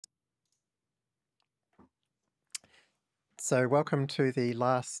So welcome to the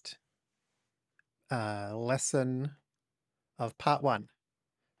last lesson of part 1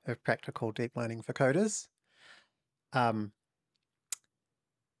 of Practical Deep Learning for Coders.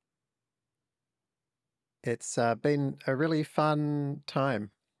 It's been a really fun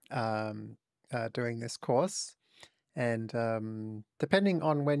time doing this course, and depending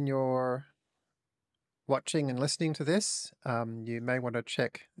on when you're watching and listening to this, you may want to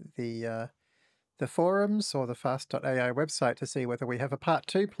check the forums or the fast.ai website to see whether we have a part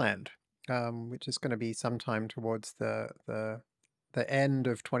 2 planned, which is going to be sometime towards the end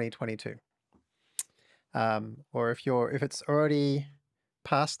of 2022. Or if it's already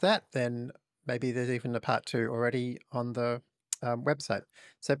past that, then maybe there's even a part 2 already on the website.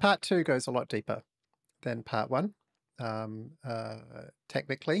 So part 2 goes a lot deeper than part 1,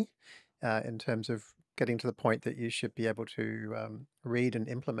 technically, in terms of getting to the point that you should be able to read and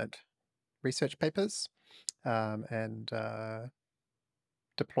implement research papers and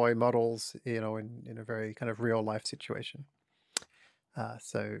deploy models, in a very kind of real life situation.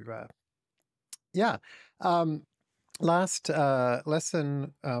 Yeah. Last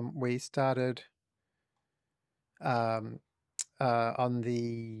lesson we started on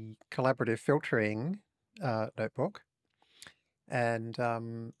the collaborative filtering notebook, and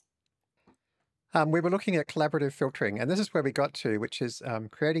we were looking at collaborative filtering, and this is where we got to, which is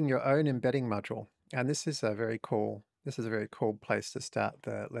creating your own embedding module. And this is a very cool place to start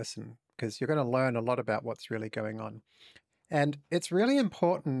the lesson, because you're going to learn a lot about what's really going on. And it's really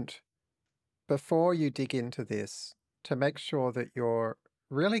important before you dig into this to make sure that you're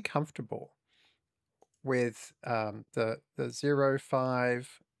really comfortable with the 0.5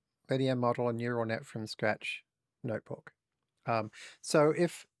 linear model and neural net from scratch notebook. So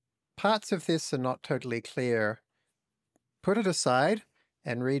if parts of this are not totally clear, put it aside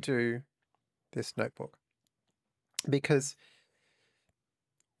and redo this notebook, because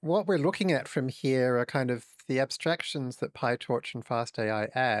what we're looking at from here are kind of the abstractions that PyTorch and fastai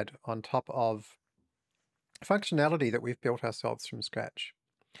add on top of functionality that we've built ourselves from scratch.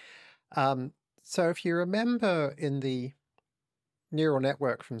 So if you remember, in the neural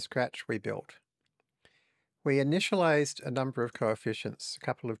network from scratch we built, we initialized a number of coefficients, a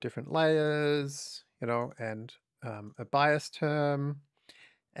couple of different layers, and a bias term,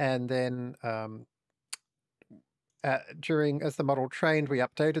 and then as the model trained, we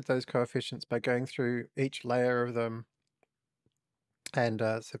updated those coefficients by going through each layer of them and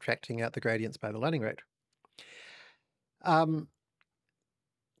subtracting out the gradients by the learning rate.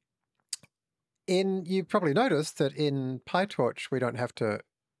 You've probably noticed that in PyTorch we don't have to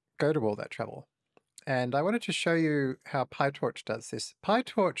go to all that trouble. And I wanted to show you how PyTorch does this.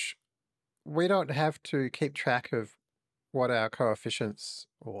 PyTorch, we don't have to keep track of what our coefficients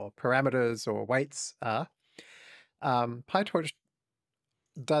or parameters or weights are. PyTorch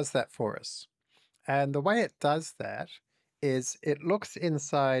does that for us. And the way it does that is it looks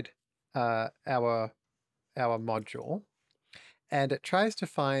inside our module, and it tries to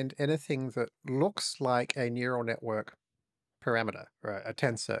find anything that looks like a neural network parameter, or a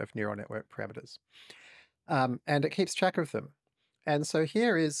tensor of neural network parameters. And it keeps track of them. And so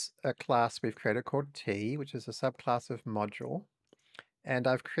here is a class we've created called T, which is a subclass of module. And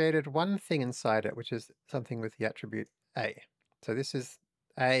I've created one thing inside it, which is something with the attribute A. So this is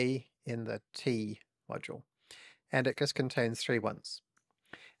A in the T module, and it just contains 3 ones.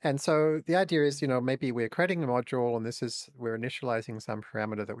 And so the idea is, maybe we're creating a module, and we're initializing some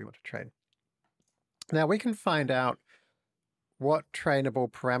parameter that we want to train. Now we can find out what trainable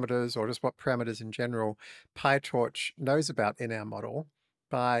parameters, or just what parameters in general, PyTorch knows about in our model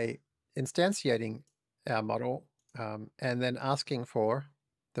by instantiating our model and then asking for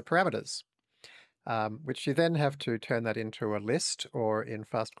the parameters, which you then have to turn that into a list, or in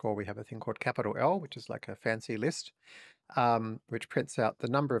fastcore we have a thing called capital L, which is like a fancy list, which prints out the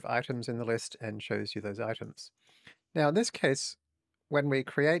number of items in the list and shows you those items. Now in this case, when we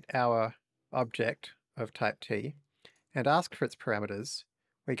create our object of type T and ask for its parameters,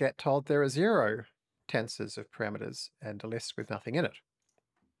 we get told there are 0 tensors of parameters and a list with nothing in it.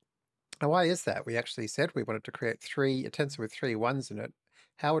 Now why is that? We actually said we wanted to create a tensor with 3 ones in it.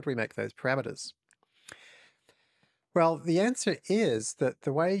 How would we make those parameters? Well, the answer is that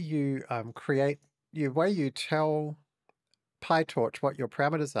the way you tell PyTorch what your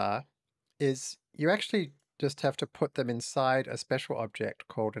parameters are is you actually just have to put them inside a special object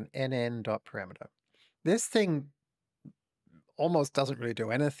called an nn.parameter. This thing almost doesn't really do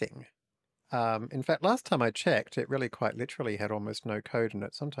anything. In fact, last time I checked, it really quite literally had almost no code in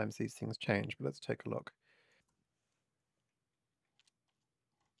it. Sometimes these things change, but let's take a look.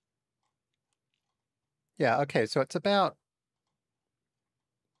 Yeah, okay, so it's about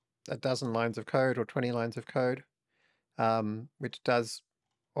a dozen lines of code or 20 lines of code, which does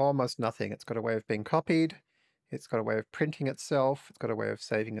almost nothing. It's got a way of being copied, it's got a way of printing itself, it's got a way of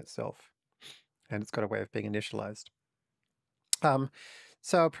saving itself, and it's got a way of being initialized.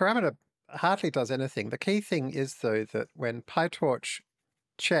 So a parameter hardly does anything. The key thing is, though, that when PyTorch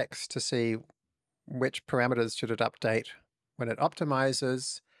checks to see which parameters should it update when it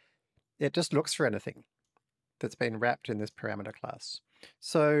optimizes, it just looks for anything that's been wrapped in this parameter class.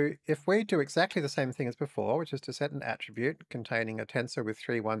 So if we do exactly the same thing as before, which is to set an attribute containing a tensor with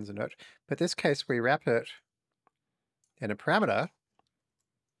 3 ones in it, but this case we wrap it in a parameter,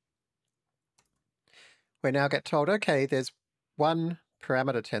 we now get told, okay, there's one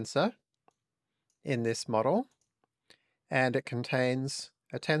parameter tensor in this model, and it contains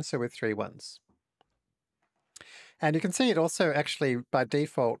a tensor with 3 ones. And you can see it also actually by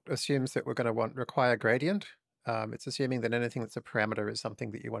default assumes that we're going to require gradient. It's assuming that anything that's a parameter is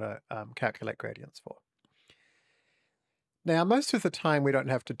something that you want to calculate gradients for. Now, most of the time we don't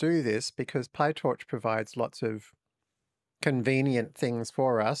have to do this because PyTorch provides lots of convenient things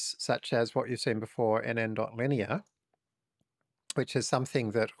for us, such as what you've seen before, nn.linear, which is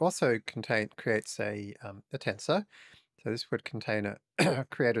something that also creates a tensor. So this would contain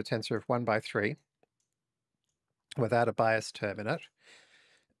create a tensor of 1 by 3 without a bias term in it.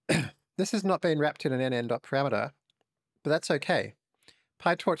 This has not been wrapped in an nn.parameter, but that's okay.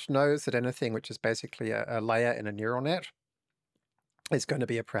 PyTorch knows that anything which is basically a layer in a neural net is going to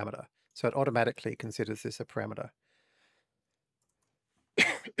be a parameter. So it automatically considers this a parameter.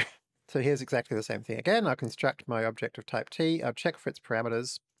 So here's exactly the same thing again. I'll construct my object of type T, I'll check for its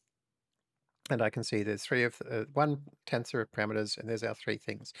parameters, and I can see there's one tensor of parameters, and there's our 3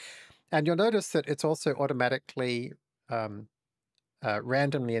 things. And you'll notice that it's also automatically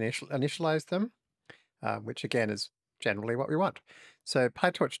randomly initialize them, which again is generally what we want. So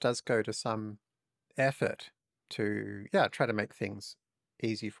PyTorch does go to some effort to try to make things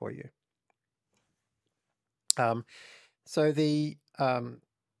easy for you. So the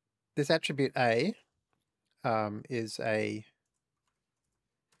this attribute A is a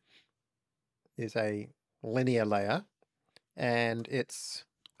linear layer, and it's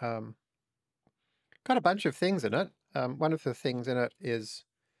got a bunch of things in it. One of the things in it is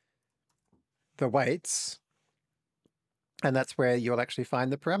the weights, and that's where you'll actually find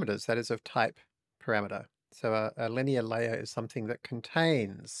the parameters. That is of type parameter. So a linear layer is something that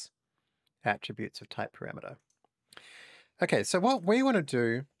contains attributes of type parameter. Okay, so what we want to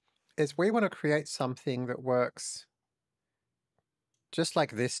do is we want to create something that works just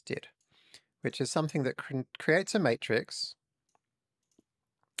like this did, which is something that creates a matrix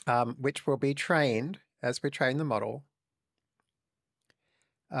which will be trained as we train the model.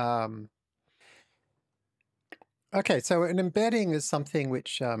 Okay, so an embedding is something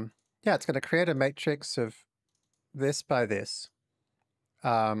which, it's going to create a matrix of this by this.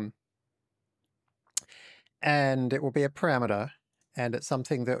 And it will be a parameter, and it's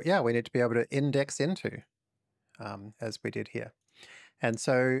something that, we need to be able to index into, as we did here. And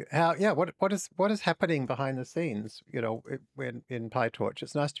so what is happening behind the scenes, when in PyTorch?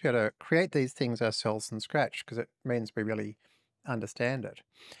 It's nice to be able to create these things ourselves from scratch because it means we really understand it.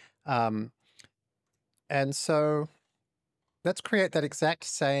 And so let's create that exact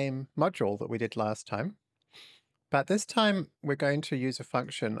same module that we did last time. But this time we're going to use a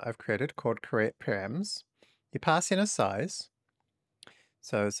function I've created called create params. You pass in a size,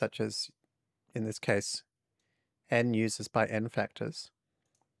 so such as, in this case, n users by n factors.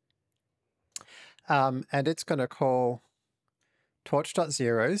 And it's going to call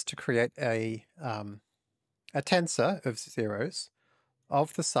torch.zeros to create a tensor of zeros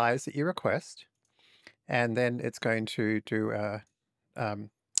of the size that you request. And then it's going to do a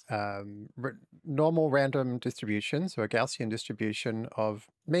normal random distribution, so a Gaussian distribution of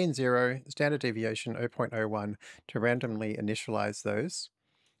mean 0, standard deviation 0.01 to randomly initialize those.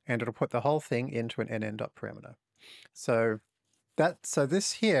 And it'll put the whole thing into an nn.parameter. So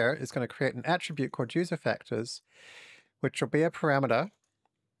this here is going to create an attribute called user factors, which will be a parameter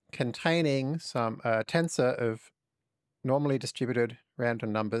containing some tensor of normally distributed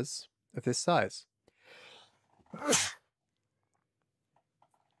random numbers of this size.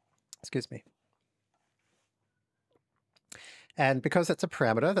 Excuse me. And because it's a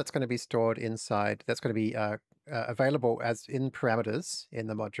parameter, that's going to be stored inside, that's going to be available as in parameters in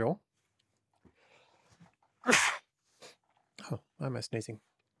the module. Oh, I'm sneezing.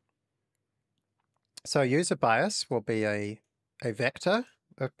 So user bias will be a vector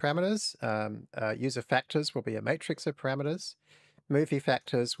of parameters. User factors will be a matrix of parameters. Movie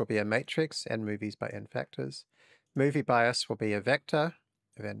factors will be a matrix, n movies by n factors. Movie bias will be a vector,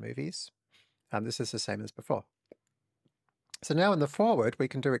 of n movies. This is the same as before. So now in the forward, we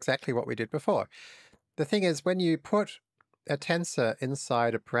can do exactly what we did before. The thing is, when you put a tensor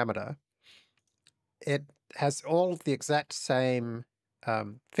inside a parameter, it has all the exact same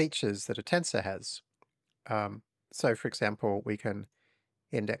features that a tensor has. So for example, we can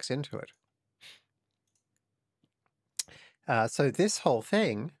index into it. So this whole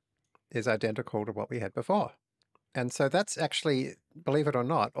thing is identical to what we had before. And so that's actually, believe it or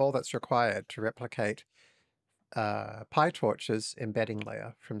not, all that's required to replicate PyTorch's embedding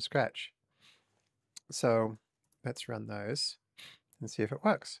layer from scratch. So let's run those and see if it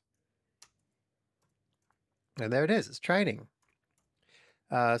works. And there it is, it's training.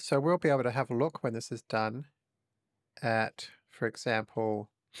 So we'll be able to have a look when this is done at, for example,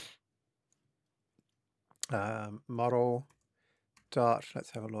 model dot,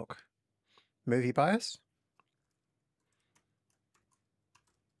 let's have a look, movie bias.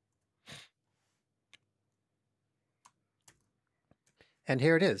 And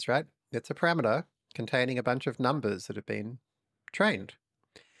here it is, right? It's a parameter containing a bunch of numbers that have been trained.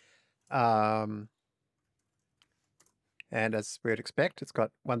 And as we'd expect, it's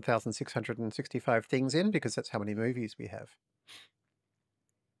got 1,665 things in because that's how many movies we have.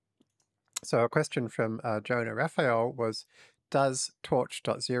 So a question from Jonah Raphael was, does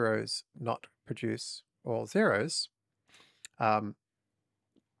torch.zeros not produce all zeros?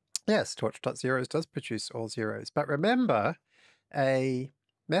 Yes, torch.zeros does produce all zeros. But remember, a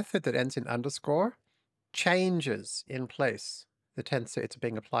method that ends in underscore changes in place the tensor it's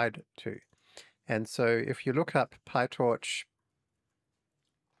being applied to. And so if you look up PyTorch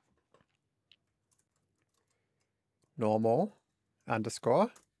normal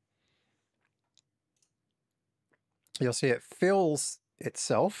underscore, you'll see it fills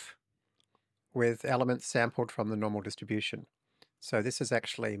itself with elements sampled from the normal distribution. So this is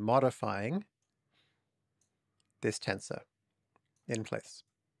actually modifying this tensor in place.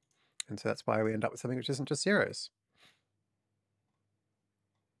 And so that's why we end up with something which isn't just zeros.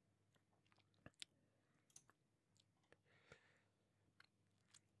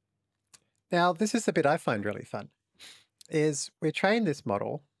 Now, this is the bit I find really fun, is we trained this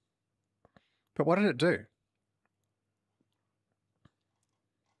model, but what did it do?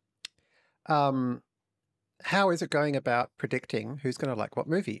 How is it going about predicting who's going to like what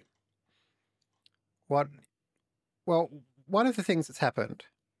movie? Well, one of the things that's happened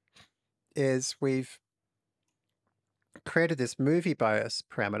is we've created this movie bias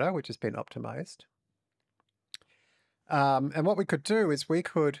parameter, which has been optimized. And what we could do is we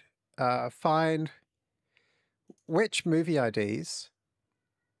could find which movie IDs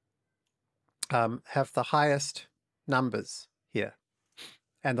have the highest numbers here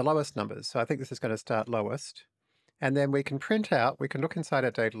and the lowest numbers. So I think this is going to start lowest. And then we can print out, we can look inside our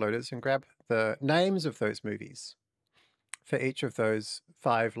data loaders and grab the names of those movies for each of those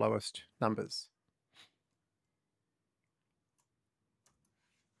 5 lowest numbers.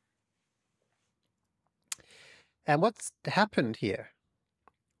 And what's happened here?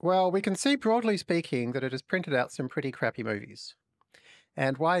 Well, we can see, broadly speaking, that it has printed out some pretty crappy movies.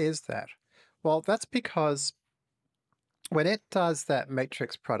 And why is that? Well, that's because when it does that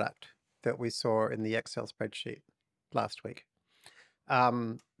matrix product that we saw in the Excel spreadsheet last week,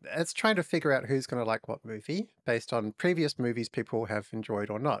 it's trying to figure out who's going to like what movie based on previous movies people have enjoyed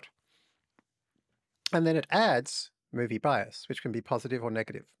or not. And then it adds movie bias, which can be positive or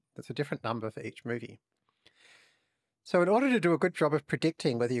negative. That's a different number for each movie. So in order to do a good job of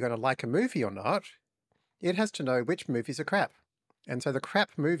predicting whether you're going to like a movie or not, it has to know which movies are crap. And so the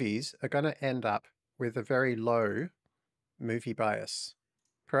crap movies are going to end up with a very low movie bias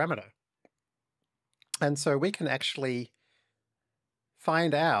parameter. And so we can actually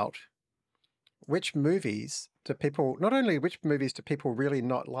find out which movies do people, not only which movies do people really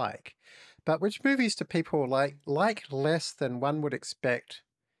not like, but which movies do people like less than one would expect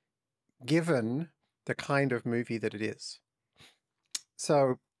given the kind of movie that it is.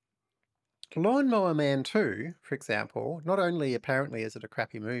 So Lawnmower Man 2, for example, not only apparently is it a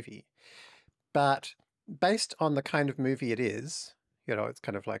crappy movie, but based on the kind of movie it is, you know, it's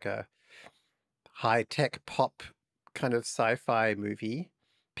kind of like a high-tech pop kind of sci-fi movie,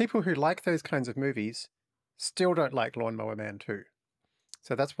 people who like those kinds of movies still don't like Lawnmower Man 2.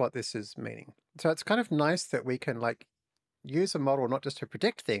 So that's what this is meaning. So it's kind of nice that we can use a model not just to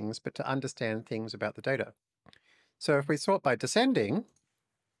predict things, but to understand things about the data. So if we sort by descending,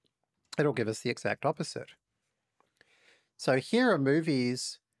 it'll give us the exact opposite. So here are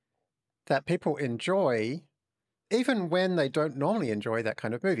movies that people enjoy even when they don't normally enjoy that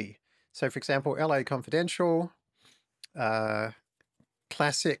kind of movie. So for example, LA Confidential,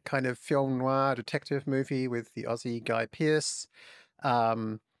 classic kind of film noir detective movie with the Aussie Guy Pearce.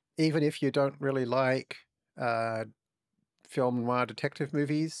 Even if you don't really like film noir detective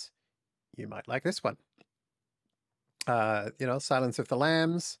movies, you might like this one. You know, Silence of the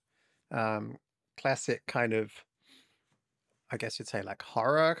Lambs, classic kind of, I guess you'd say like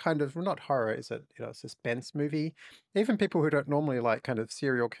horror kind of, well, not horror, is it, you know, suspense movie. Even people who don't normally like kind of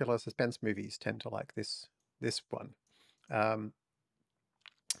serial killer suspense movies tend to like this one.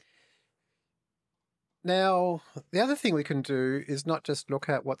 Now, the other thing we can do is not just look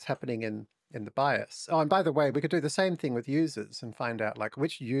at what's happening in the bias. Oh, and by the way, we could do the same thing with users and find out like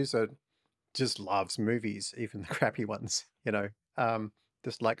which user just loves movies, even the crappy ones, you know,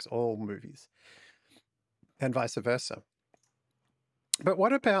 just likes all movies, and vice versa. But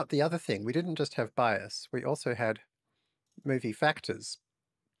what about the other thing? We didn't just have bias, we also had movie factors,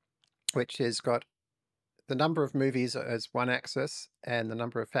 which has got the number of movies as one axis and the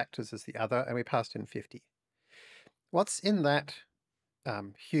number of factors as the other, and we passed in 50. What's in that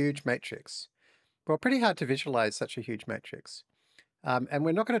huge matrix? Well, pretty hard to visualize such a huge matrix. And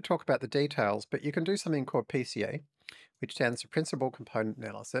we're not going to talk about the details, but you can do something called PCA, which stands for Principal Component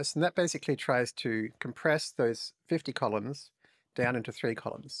Analysis, and that basically tries to compress those 50 columns down into 3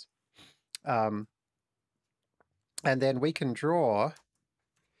 columns. And then we can draw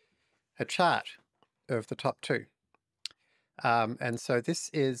a chart of the top 2. And so this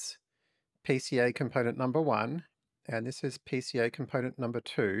is PCA component number 1, and this is PCA component number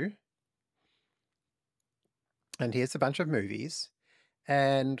 2. And here's a bunch of movies.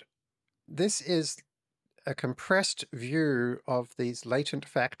 And this is a compressed view of these latent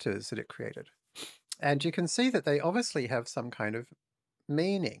factors that it created. And you can see that they obviously have some kind of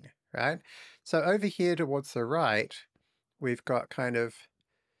meaning, right? So over here towards the right, we've got kind of,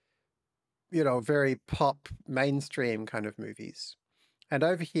 you know, very pop mainstream kind of movies. And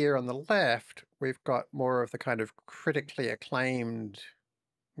over here on the left, we've got more of the kind of critically acclaimed,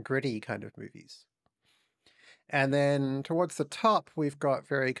 gritty kind of movies. And then towards the top, we've got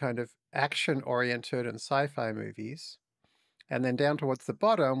very kind of action-oriented and sci-fi movies. And then down towards the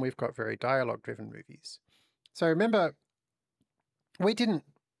bottom, we've got very dialogue-driven movies. So remember, we didn't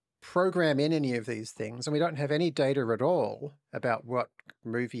program in any of these things, and we don't have any data at all about what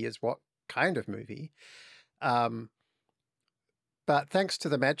movie is what kind of movie. But thanks to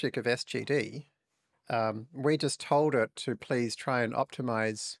the magic of SGD, we just told it to please try and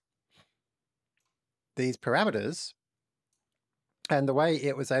optimize these parameters. And the way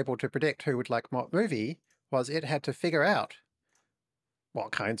it was able to predict who would like what movie was it had to figure out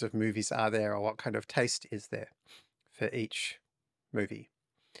what kinds of movies are there or what kind of taste is there for each movie.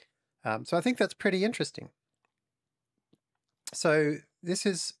 So I think that's pretty interesting. So this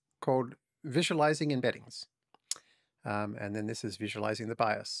is called visualizing embeddings. And then this is visualizing the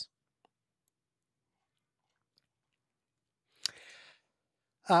bias.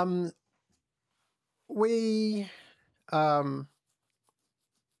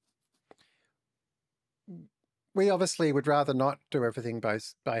 We obviously would rather not do everything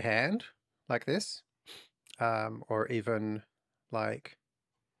by hand like this, or even like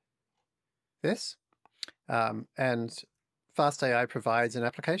this. And fastai provides an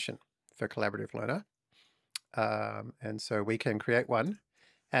application for collaborative learner. And so we can create one.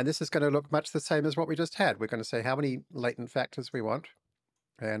 And this is going to look much the same as what we just had. We're going to say how many latent factors we want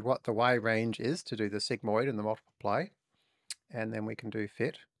and what the Y range is to do the sigmoid and the multiply. And then we can do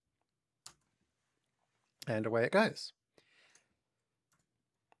fit. And away it goes.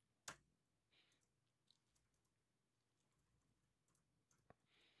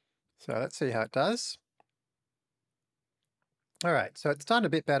 So let's see how it does. All right, so it's done a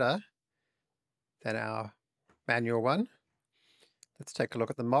bit better than our manual one. Let's take a look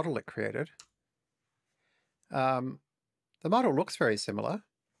at the model it created. The model looks very similar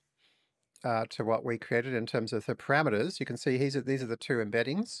to what we created in terms of the parameters. You can see these are the 2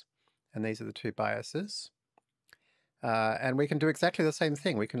 embeddings, and these are the 2 biases. And we can do exactly the same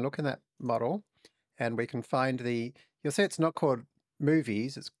thing. We can look in that model, and we can find you'll see it's not called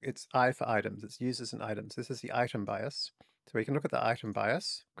movies, it's I for items, it's users and items. This is the item bias. So we can look at the item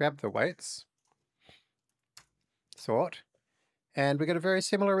bias, grab the weights, sort, and we get a very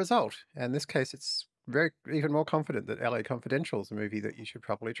similar result. In this case, it's even more confident that LA Confidential is a movie that you should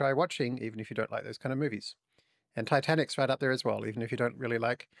probably try watching, even if you don't like those kind of movies. And Titanic's right up there as well. Even if you don't really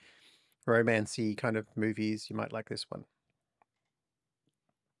like romancy kind of movies, you might like this one.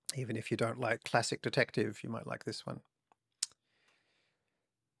 Even if you don't like classic detective, you might like this one.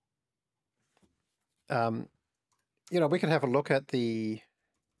 You know, we can have a look at the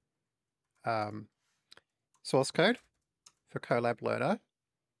source code for Collab Learner.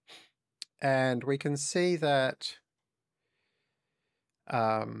 And we can see that,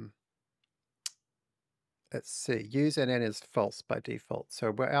 let's see, use NN is false by default.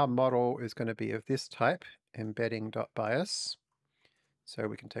 So our model is going to be of this type, embedding.bias. So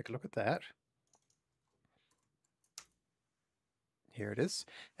we can take a look at that. Here it is.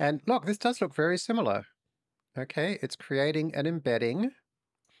 And look, this does look very similar. Okay, it's creating an embedding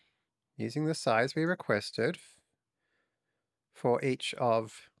using the size we requested for each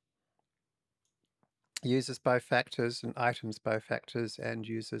of users by factors and items by factors and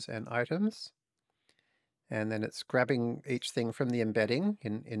users and items. And then it's grabbing each thing from the embedding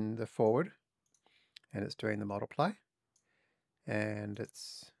in the forward, and it's doing the multiply. And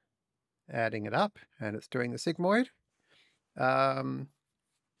it's adding it up, and it's doing the sigmoid.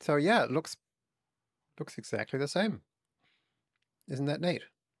 So yeah, it looks exactly the same. Isn't that neat?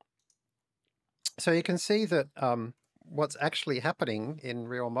 So you can see that what's actually happening in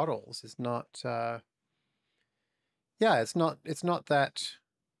real models is not, it's not that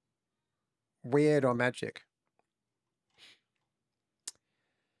weird or magic.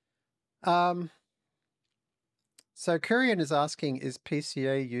 So Kurian is asking, is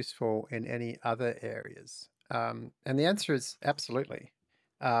PCA useful in any other areas? And the answer is absolutely.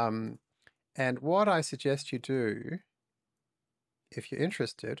 And what I suggest you do, if you're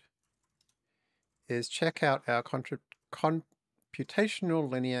interested, is check out our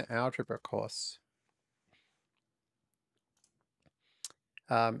computational linear algebra course.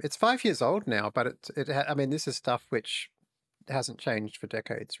 It's 5 years old now, but I mean, this is stuff which hasn't changed for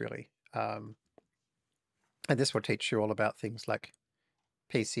decades, really. And this will teach you all about things like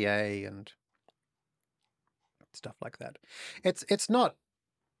PCA and stuff like that. It's not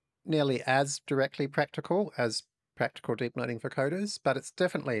nearly as directly practical as practical deep learning for coders, but it's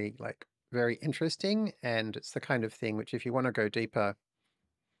definitely like very interesting, and it's the kind of thing which, if you want to go deeper,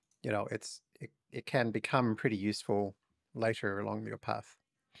 you know, it can become pretty useful later along your path.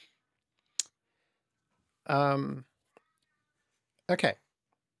 Okay.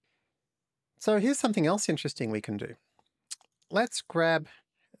 So here's something else interesting we can do. Let's grab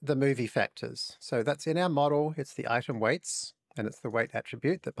the movie factors. So that's in our model. It's the item weights, and it's the weight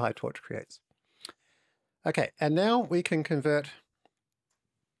attribute that PyTorch creates. Okay, and now we can convert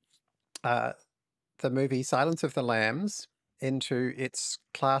the movie Silence of the Lambs into its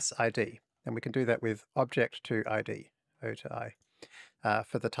class ID. And we can do that with object to ID, O to I,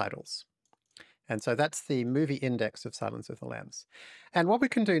 for the titles. And so that's the movie index of Silence of the Lambs. And what we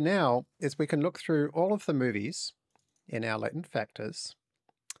can do now is we can look through all of the movies in our latent factors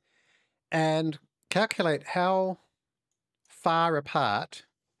and calculate how far apart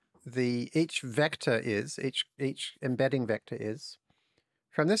each vector is, each embedding vector is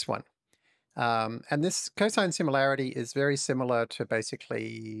from this one. And this cosine similarity is very similar to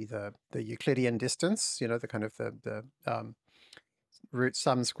basically the Euclidean distance, you know, the kind of the root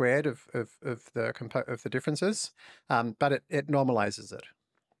sum squared of the differences, but it normalizes it.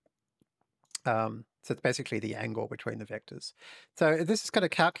 So it's basically the angle between the vectors. So this is going to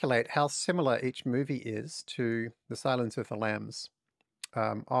calculate how similar each movie is to the Silence of the Lambs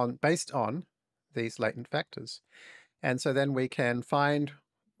based on these latent factors. And so then we can find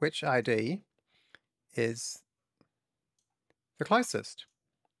which ID is the closest.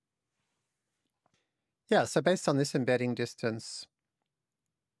 Yeah, so based on this embedding distance,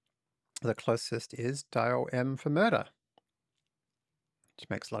 the closest is dial M for murder, which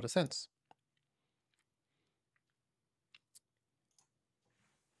makes a lot of sense.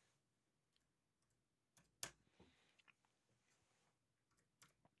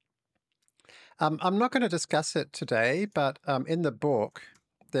 I'm not going to discuss it today, but in the book,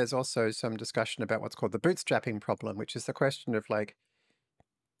 there's also some discussion about what's called the bootstrapping problem, which is the question of, like,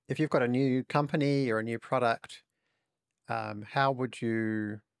 if you've got a new company or a new product, how would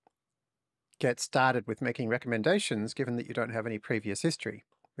you get started with making recommendations given that you don't have any previous history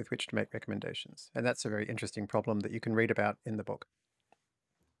with which to make recommendations? And that's a very interesting problem that you can read about in the book.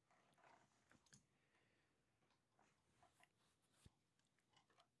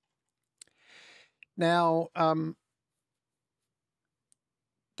 Now,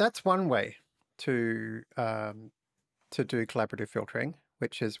 that's one way to do collaborative filtering,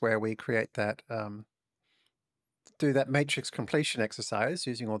 which is where we create that, do that matrix completion exercise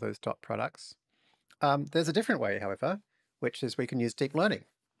using all those dot products. There's a different way, however, which is we can use deep learning.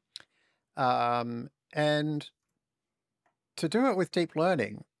 And to do it with deep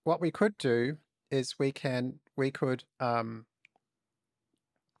learning, what we could do is we could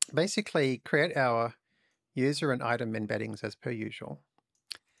basically create our user and item embeddings as per usual.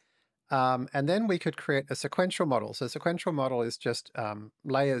 And then we could create a sequential model. So a sequential model is just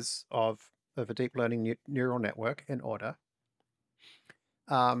layers of a deep learning neural network in order.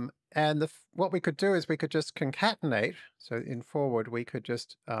 And what we could do is we could just concatenate. So in forward, we could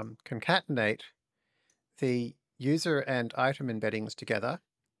just concatenate the user and item embeddings together,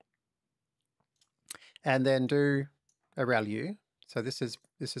 and then do a ReLU. So this is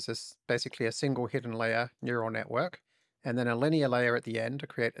basically a single hidden layer neural network, and then a linear layer at the end to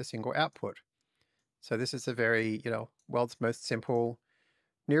create a single output. So this is a very, world's most simple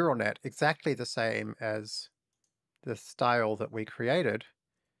neural net, exactly the same as the style that we created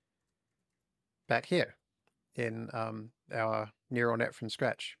back here in our neural net from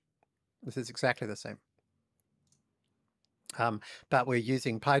scratch. This is exactly the same. But we're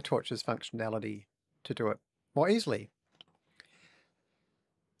using PyTorch's functionality to do it more easily.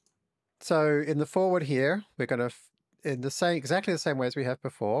 So in the forward here, we're going to, in the same, exactly the same way as we have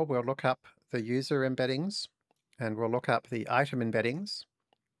before, we'll look up the user embeddings and we'll look up the item embeddings.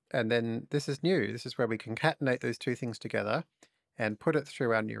 And then this is new. This is where we concatenate those two things together and put it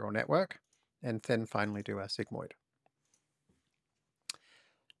through our neural network, and then finally do our sigmoid.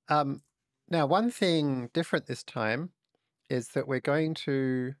 Now, one thing different this time is that we're going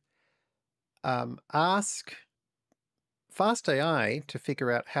to ask fastai to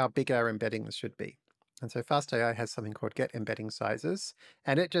figure out how big our embeddings should be. And so fastai has something called get embedding sizes,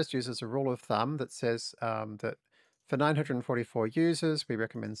 and it just uses a rule of thumb that says that for 944 users, we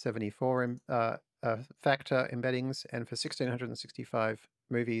recommend 74 factor embeddings, and for 1665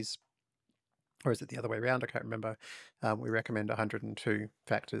 movies, or is it the other way around? I can't remember. We recommend 102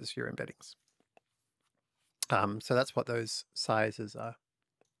 factors for your embeddings. So that's what those sizes are.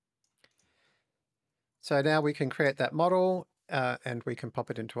 So now we can create that model and we can pop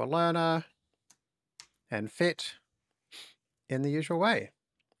it into a learner and fit in the usual way.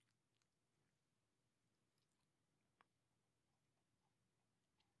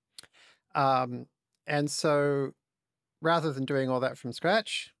 And so rather than doing all that from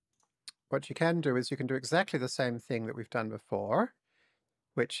scratch, what you can do is you can do exactly the same thing that we've done before,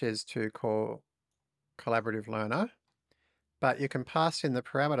 which is to call collaborative learner, but you can pass in the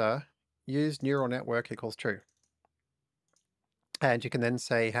parameter use neural network equals true. And you can then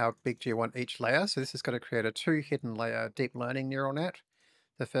say how big do you want each layer. So this is going to create a 2 hidden layer deep learning neural net.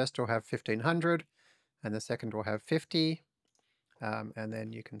 The first will have 1500 and the second will have 50. And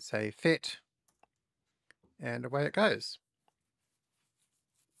then you can say fit, and away it goes.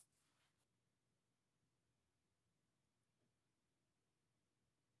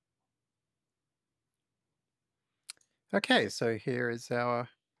 Okay, so here is our,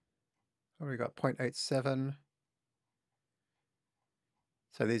 we got 0.87.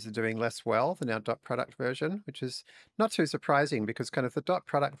 So these are doing less well than our dot product version, which is not too surprising because kind of the dot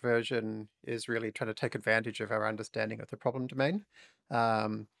product version is really trying to take advantage of our understanding of the problem domain.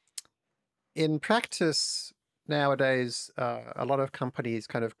 In practice nowadays, a lot of companies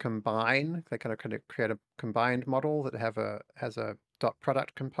kind of combine, they kind of create a combined model that has a dot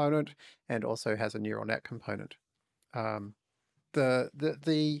product component and also has a neural net component.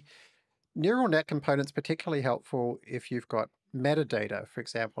 The neural net component's particularly helpful if you've got metadata, for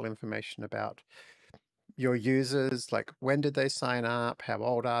example, information about your users, like when did they sign up, how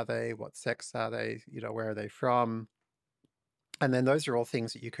old are they, what sex are they, where are they from? And then those are all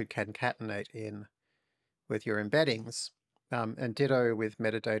things that you could concatenate in with your embeddings. And ditto with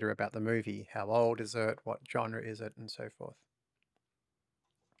metadata about the movie, how old is it, what genre is it, and so forth.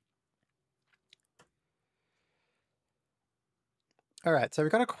 All right, so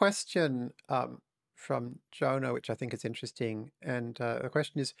we've got a question from Jonah, which I think is interesting. And the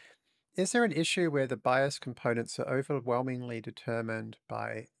question is there an issue where the bias components are overwhelmingly determined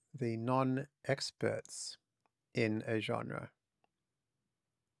by the non-experts in a genre?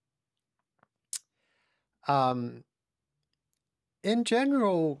 In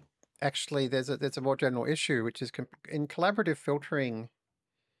general, actually, there's a more general issue, which is in collaborative filtering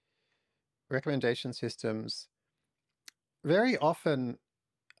recommendation systems, very often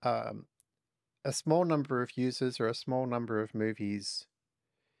a small number of users or a small number of movies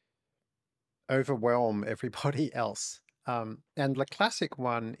overwhelm everybody else. And the classic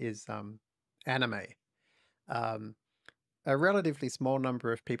one is anime. A relatively small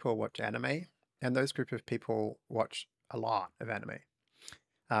number of people watch anime, and those group of people watch a lot of anime.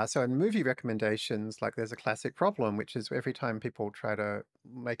 So in movie recommendations, like there's a classic problem, which is every time people try to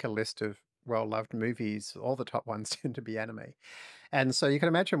make a list of well-loved movies, all the top ones tend to be anime. And so you can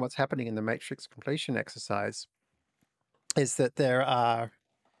imagine what's happening in the matrix completion exercise is that there are,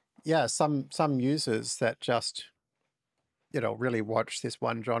 some users that just really watch this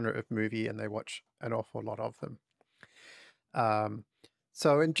one genre of movie and they watch an awful lot of them.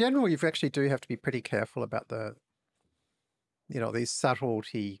 So in general, you actually do have to be pretty careful about the, these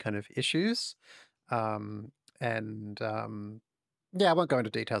subtlety kind of issues. Yeah, I won't go into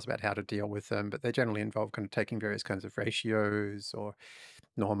details about how to deal with them, but they generally involve kind of taking various kinds of ratios or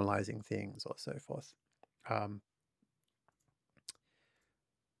normalizing things or so forth.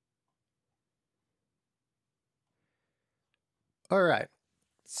 All right,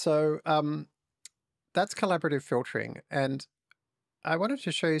 so that's collaborative filtering, and I wanted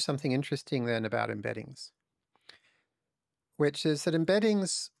to show you something interesting then about embeddings, which is that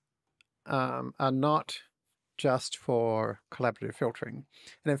embeddings are not just for collaborative filtering.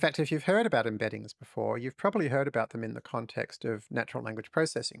 And in fact, if you've heard about embeddings before, you've probably heard about them in the context of natural language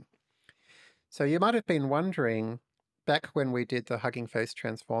processing. So you might have been wondering, back when we did the Hugging Face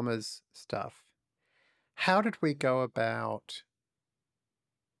Transformers stuff, how did we go about,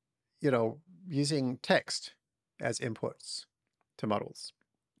 using text as inputs to models?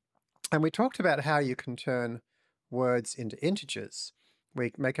 And we talked about how you can turn words into integers.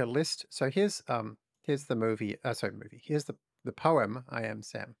 We make a list. So here's the movie. Here's the poem. I am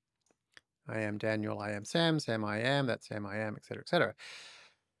Sam. I am Daniel. I am Sam. Sam I am. That's Sam I am, etc., etc.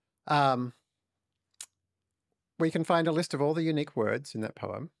 We can find a list of all the unique words in that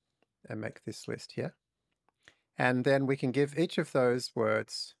poem and make this list here. And then we can give each of those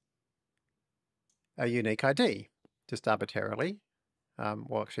words a unique ID, just arbitrarily.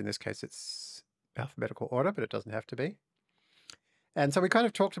 Well, actually, in this case, it's alphabetical order, but it doesn't have to be. And so we kind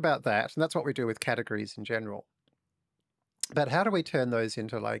of talked about that, and that's what we do with categories in general. But how do we turn those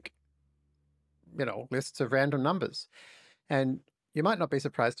into, like, lists of random numbers? And you might not be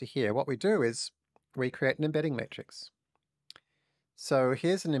surprised to hear what we do is we create an embedding matrix. So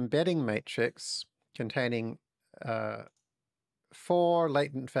here's an embedding matrix containing 4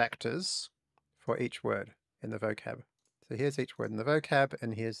 latent factors for each word in the vocab. So here's each word in the vocab,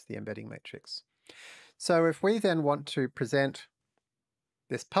 and here's the embedding matrix. So if we then want to present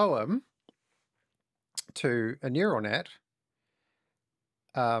this poem to a neural net,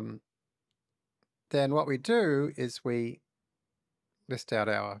 then what we do is we list out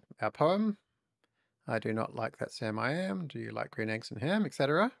our poem. I do not like that Sam I am. Do you like green eggs and ham,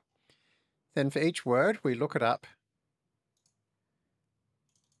 etc.? Then for each word, we look it up.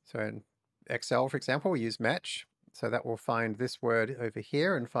 So in Excel, for example, we use match. So that will find this word over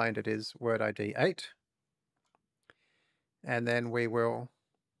here and find it is word ID 8. And then we will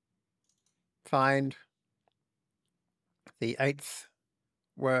find the 8th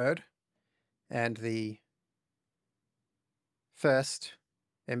word and the first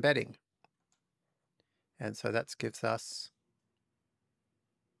embedding. And so that gives us,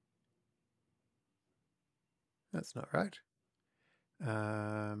 that's not right,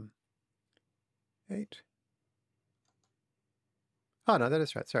 8. Oh, no, that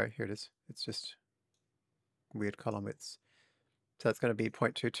is right. Sorry, here it is. It's just weird column widths. So it's going to be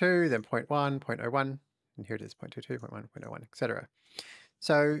 0.22, then 0.1, 0.01, and here it is, 0.22, 0.1, 0.01, etc.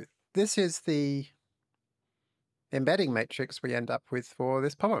 So this is the embedding matrix we end up with for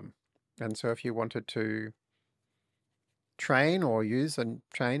this poem. And so if you wanted to train or use a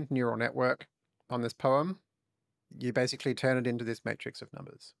trained neural network on this poem, you basically turn it into this matrix of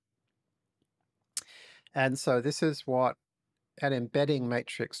numbers. And so this is what an embedding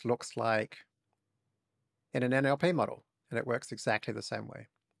matrix looks like in an NLP model, and it works exactly the same way,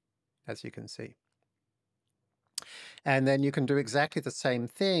 as you can see. And then you can do exactly the same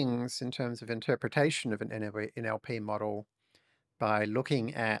things in terms of interpretation of an NLP model by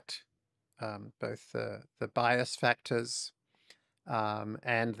looking at both the bias factors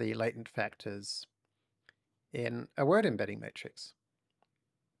and the latent factors in a word embedding matrix.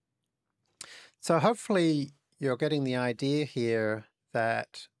 So hopefully you're getting the idea here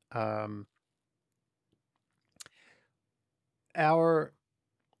that our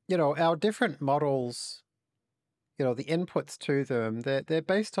different models, the inputs to them, they're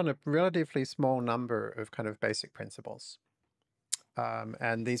based on a relatively small number of kind of basic principles.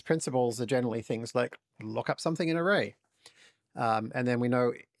 And these principles are generally things like look up something in an array. And then we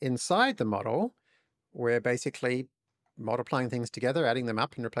know inside the model, we're basically multiplying things together, adding them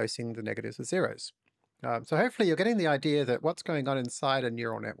up and replacing the negatives with zeros. So hopefully you're getting the idea that what's going on inside a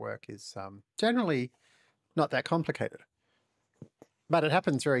neural network is generally not that complicated. But it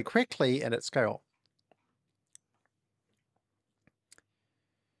happens very quickly and at scale.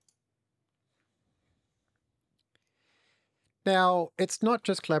 Now, it's not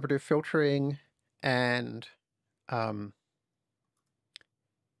just collaborative filtering and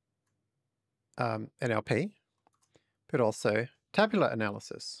NLP, but also tabular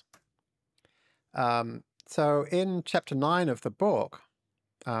analysis. So in chapter 9 of the book,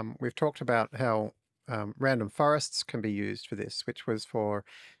 we've talked about how random forests can be used for this, which was for,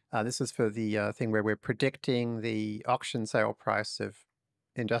 this is for the thing where we're predicting the auction sale price of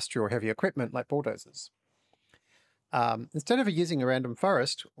industrial heavy equipment like bulldozers. Instead of using a random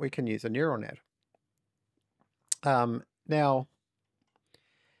forest, we can use a neural net. Now,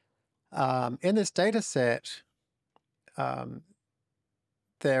 in this data set,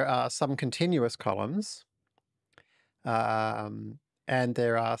 there are some continuous columns, and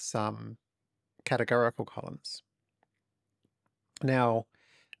there are some categorical columns. Now,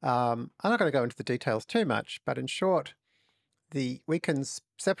 I'm not going to go into the details too much, but in short, we can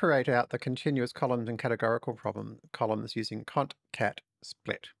separate out the continuous columns and categorical columns using concat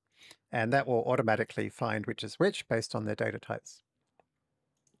split, and that will automatically find which is which based on their data types.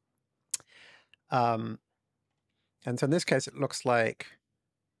 And so in this case, it looks like,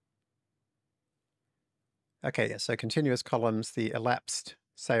 okay, yeah, so continuous columns, the elapsed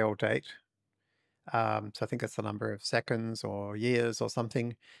sale date. So I think that's the number of seconds or years or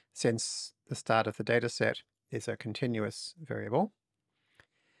something since the start of the data set is a continuous variable.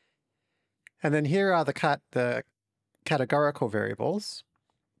 And then here are the categorical variables.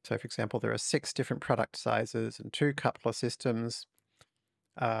 So for example, there are 6 different product sizes and 2 coupler systems,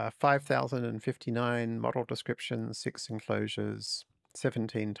 5,059 model descriptions, 6 enclosures,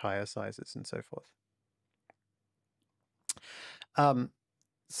 17 tire sizes, and so forth.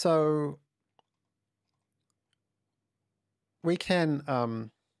 So we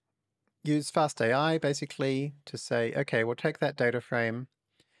can use fastai basically to say, okay, we'll take that data frame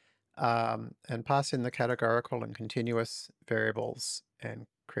and pass in the categorical and continuous variables and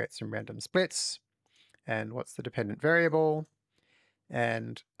create some random splits. And what's the dependent variable?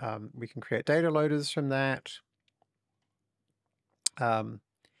 And we can create data loaders from that. And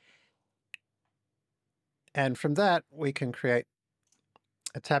from that, we can create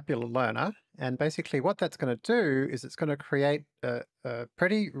a tabular learner. And basically what that's going to do is it's going to create a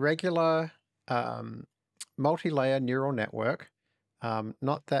pretty regular multi-layer neural network,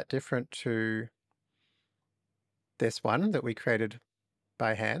 not that different to this one that we created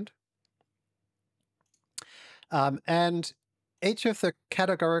by hand. And each of the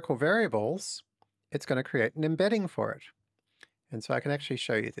categorical variables, it's going to create an embedding for it. And so I can actually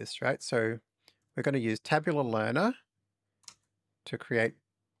show you this, right? So we're going to use tabular learner to create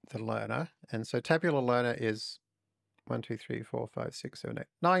the learner. And so tabular learner is 1, 2, 3, 4, 5, 6, 7, 8,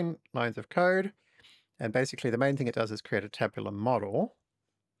 9 lines of code. And basically the main thing it does is create a tabular model.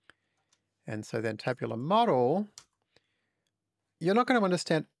 And so then tabular model, you're not going to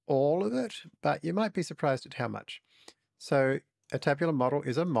understand all of it, but you might be surprised at how much. So a tabular model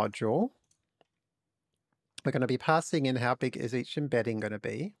is a module. We're going to be passing in how big is each embedding going to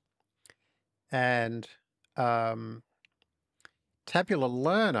be. And tabular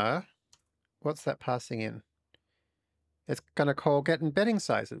learner, what's that passing in? It's going to call get embedding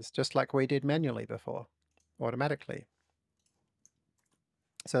sizes, just like we did manually before, automatically.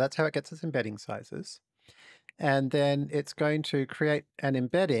 So that's how it gets its embedding sizes. And then it's going to create an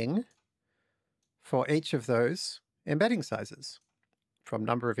embedding for each of those embedding sizes, from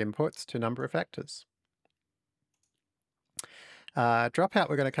number of inputs to number of factors. Dropout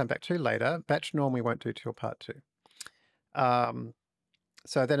we're going to come back to later. Batch norm we won't do till part 2.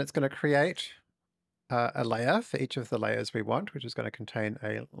 So then it's going to create a layer for each of the layers we want, which is going to contain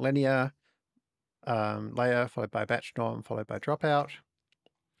a linear layer followed by batch norm followed by dropout.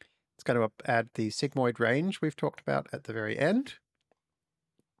 It's going to add the sigmoid range we've talked about at the very end.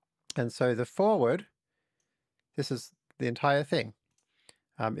 And so the forward, this is the entire thing.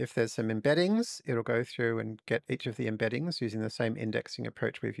 If there's some embeddings, it'll go through and get each of the embeddings using the same indexing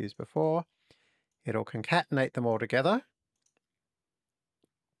approach we've used before. It'll concatenate them all together.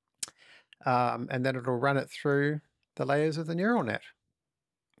 And then it'll run it through the layers of the neural net,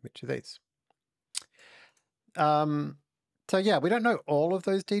 which are these. So yeah, we don't know all of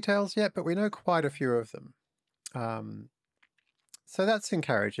those details yet, but we know quite a few of them. So that's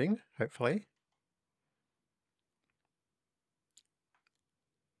encouraging, hopefully.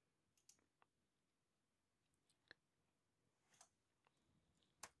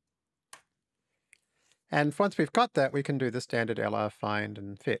 And once we've got that, we can do the standard LR find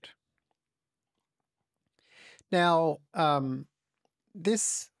and fit. Now,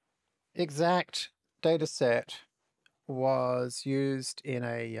 this exact data set was used in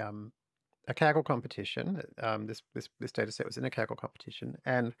a Kaggle competition. This data set was in a Kaggle competition,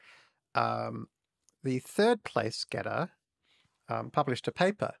 and the third place getter published a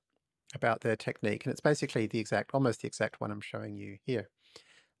paper about their technique, and it's basically almost the exact one I'm showing you here.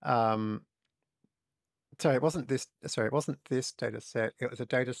 So it wasn't this data set. It was a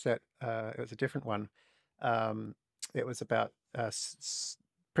data set. It was a different one. It was about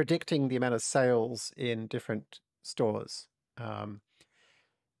predicting the amount of sales in different stores. But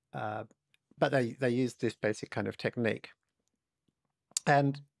they used this basic kind of technique.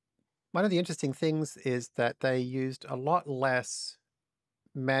 And one of the interesting things is that they used a lot less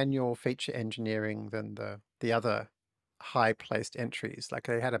manual feature engineering than the other high-placed entries. Like,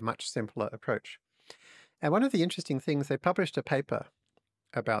 they had a much simpler approach. And one of the interesting things, they published a paper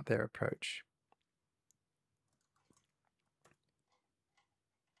about their approach.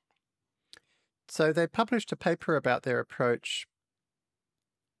 So they published a paper about their approach.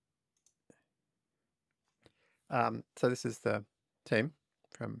 So this is the team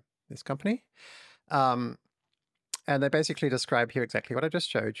from this company. And they basically describe here exactly what I just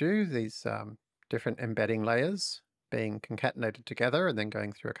showed you, these different embedding layers being concatenated together and then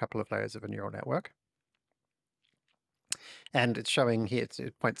going through a couple of layers of a neural network. And it's showing here,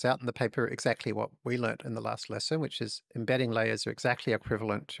 it points out in the paper exactly what we learnt in the last lesson, which is embedding layers are exactly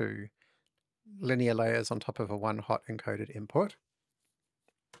equivalent to linear layers on top of a one-hot encoded input.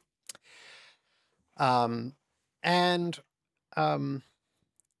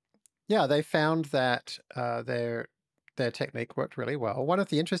 Yeah, they found that their technique worked really well. One of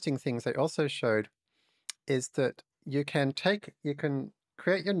the interesting things they also showed is that you can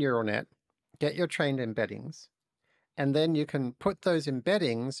create your neural net, get your trained embeddings, and then you can put those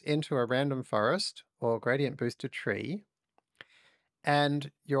embeddings into a random forest or gradient boosted tree,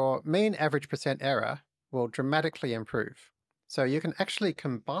 and your mean average percent error will dramatically improve. So you can actually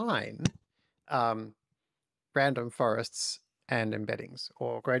combine random forests and embeddings,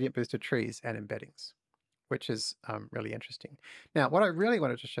 or gradient boosted trees and embeddings, which is really interesting. Now, what I really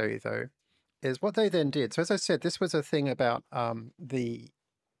wanted to show you, though, is what they then did. So as I said, this was a thing about the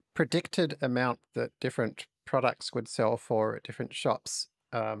predicted amount that different products would sell for at different shops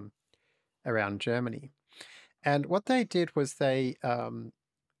around Germany. And what they did was they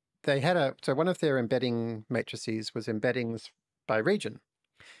had so one of their embedding matrices was embeddings by region.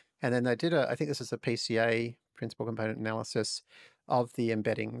 And then they did I think this is a PCA, principal component analysis, of the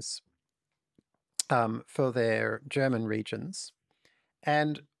embeddings for their German regions.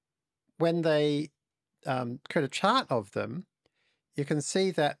 And when they create a chart of them, you can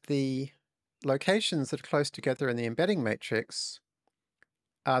see that the locations that are close together in the embedding matrix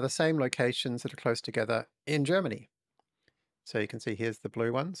are the same locations that are close together in Germany. So you can see here's the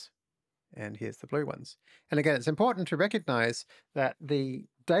blue ones, and here's the blue ones. And again, it's important to recognize that the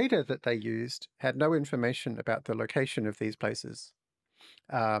data that they used had no information about the location of these places.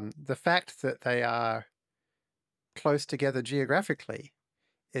 The fact that they are close together geographically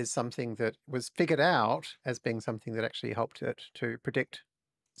is something that was figured out as being something that actually helped it to predict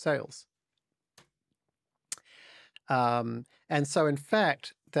sales. And so, in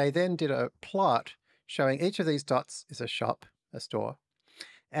fact, they then did a plot showing each of these dots is a shop, a store,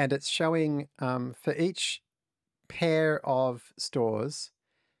 and it's showing for each pair of stores,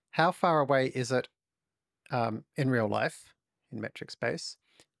 how far away is it in real life, in metric space,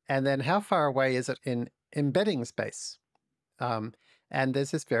 and then how far away is it in embedding space. And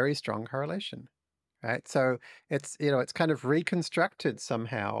there's this very strong correlation, right? So it's, it's kind of reconstructed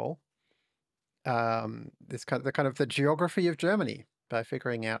somehow the geography of Germany by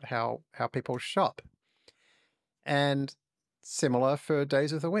figuring out how people shop. And similar for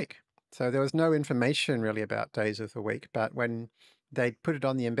days of the week. So there was no information really about days of the week, but when they put it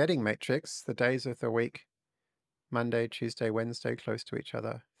on the embedding matrix, the days of the week, Monday, Tuesday, Wednesday, close to each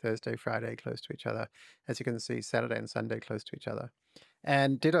other, Thursday, Friday, close to each other. As you can see, Saturday and Sunday, close to each other.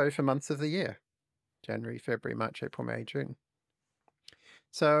 And ditto for months of the year, January, February, March, April, May, June.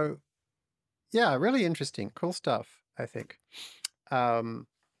 So yeah, really interesting, cool stuff, I think.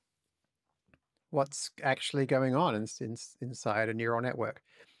 What's actually going on inside a neural network.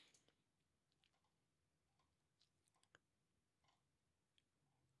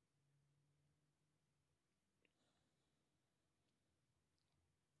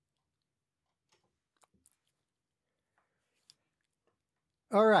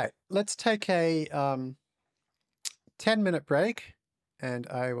 All right, let's take a 10-minute break, and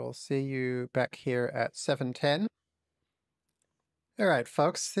I will see you back here at 7:10. All right,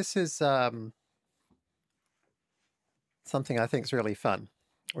 folks, this is something I think is really fun,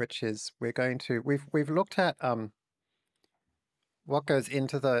 which is we've looked at what goes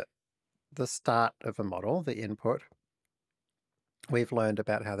into the start of a model, the input. We've learned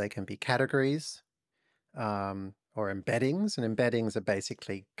about how they can be categories. or embeddings. And embeddings are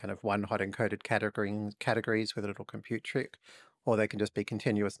basically kind of one-hot encoded categories with a little compute trick, or they can just be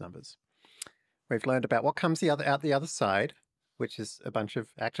continuous numbers. We've learned about what comes out the other side, which is a bunch of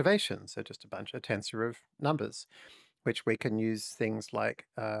activations, so just a tensor of numbers, which we can use things like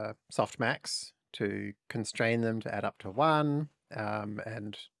softmax to constrain them to add up to 1,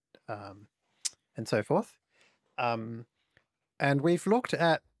 and so forth. And we've looked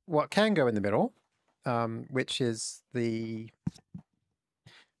at what can go in the middle, which is the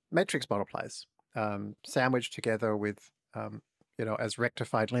matrix multipliers, sandwiched together with, as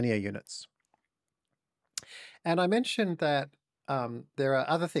rectified linear units. And I mentioned that there are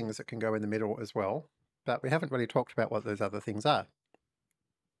other things that can go in the middle as well, but we haven't really talked about what those other things are.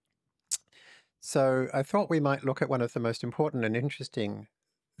 So I thought we might look at one of the most important and interesting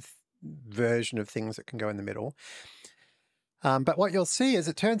version of things that can go in the middle. But what you'll see is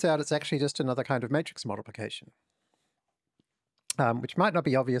it turns out it's actually just another kind of matrix multiplication, which might not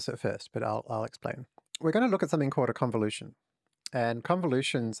be obvious at first, but I'll explain. We're going to look at something called a convolution. And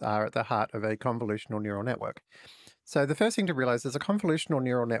convolutions are at the heart of a convolutional neural network. So the first thing to realize is a convolutional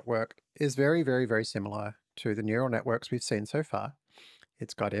neural network is very, very, very similar to the neural networks we've seen so far.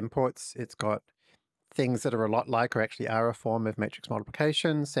 It's got inputs, it's got things that are a lot like or actually are a form of matrix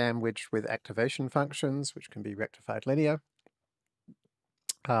multiplication, sandwiched with activation functions, which can be rectified linear.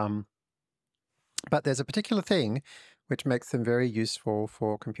 But there's a particular thing which makes them very useful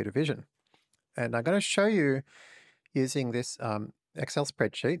for computer vision. And I'm going to show you using this Excel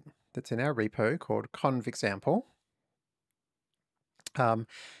spreadsheet that's in our repo called convexample. And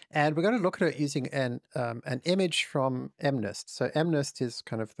we're going to look at it using an image from MNIST. So MNIST is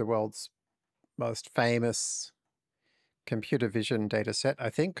kind of the world's most famous computer vision data set, I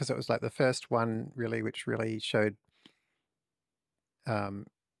think, because it was like the first one really which really showed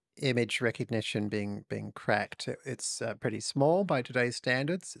image recognition being cracked. It's pretty small by today's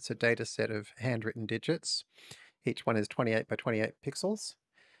standards. It's a data set of handwritten digits. Each one is 28 by 28 pixels.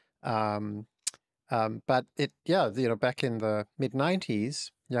 But back in the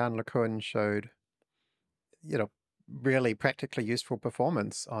mid-90s, Jan LeCun showed, really practically useful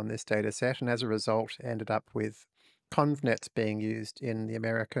performance on this data set, and as a result ended up with convnets being used in the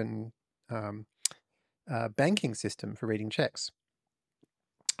American banking system for reading checks.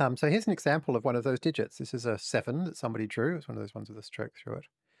 So here's an example of one of those digits. This is a 7 that somebody drew. It's one of those ones with a stroke through it.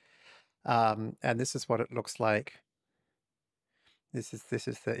 And this is what it looks like. This is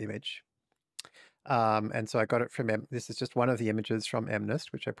the image. And so I got it from, this is just one of the images from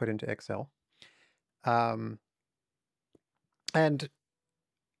MNIST, which I put into Excel. And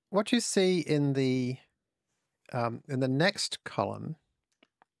what you see in the next column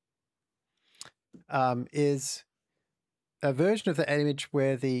is a version of the image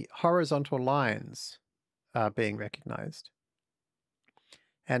where the horizontal lines are being recognized,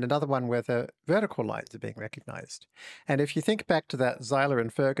 and another one where the vertical lines are being recognized. And if you think back to that Zeiler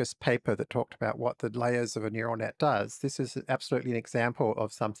and Fergus paper that talked about what the layers of a neural net does, this is absolutely an example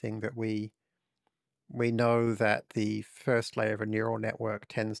of something that we know that the first layer of a neural network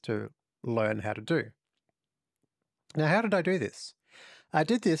tends to learn how to do. Now, how did I do this? I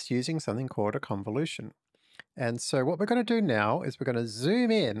did this using something called a convolution. And so what we're going to do now is we're going to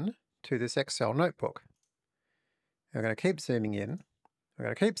zoom in to this Excel notebook. We're going to keep zooming in. We're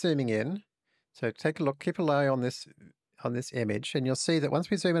going to keep zooming in. So take a look, keep an eye on this image, and you'll see that once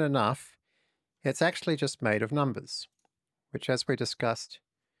we zoom in enough, it's actually just made of numbers, which, as we discussed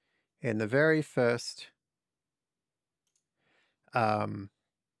in the very first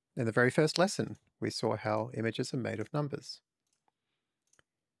lesson, we saw how images are made of numbers.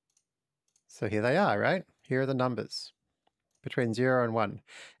 So here they are, right? Here are the numbers between 0 and 1.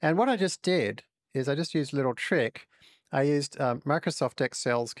 And what I just did is I just used a little trick. I used Microsoft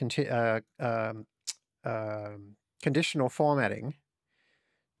Excel's conditional formatting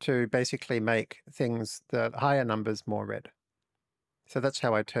to basically make the higher numbers more red. So that's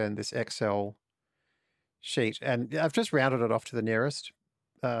how I turned this Excel sheet. And I've just rounded it off to the nearest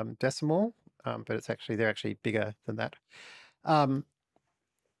decimal, but they're actually bigger than that.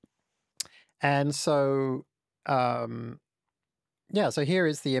 And so, so here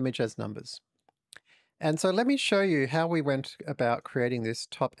is the image as numbers. And so let me show you how we went about creating this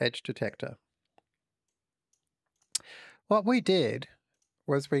top edge detector. What we did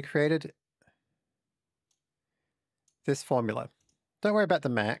was we created this formula. Don't worry about the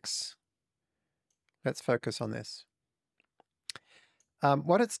max. Let's focus on this.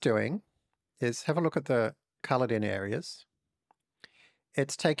 What it's doing is have a look at the colored in areas.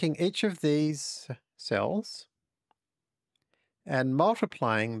 It's taking each of these cells and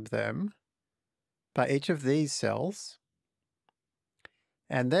multiplying them by each of these cells,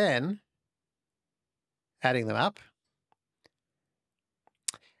 and then adding them up.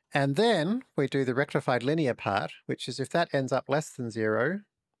 And then we do the rectified linear part, which is if that ends up less than 0,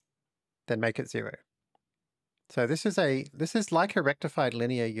 then make it 0. So this is like a rectified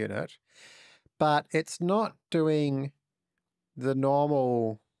linear unit, but it's not doing the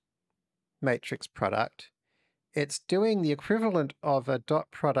normal matrix product. It's doing the equivalent of a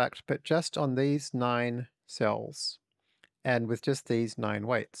dot product, but just on these 9 cells and with just these 9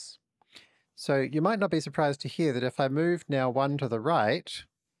 weights. So you might not be surprised to hear that if I move now 1 to the right,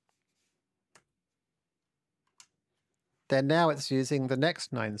 then now it's using the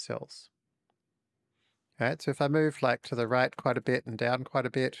next 9 cells. All right, so if I move like to the right quite a bit and down quite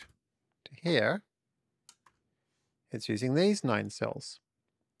a bit to here, it's using these 9 cells.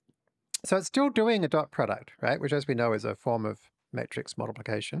 So it's still doing a dot product, right? Which, as we know, is a form of matrix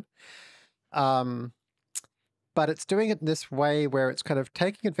multiplication. But it's doing it in this way where it's kind of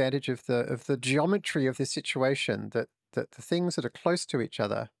taking advantage of the geometry of this situation, that the things that are close to each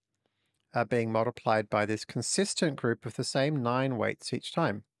other are being multiplied by this consistent group of the same 9 weights each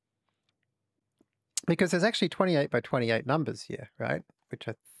time. Because there's actually 28 by 28 numbers here, right? Which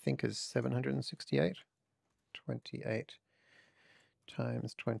I think is 768. 28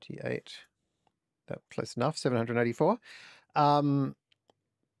 times 28. That's close enough, 784. But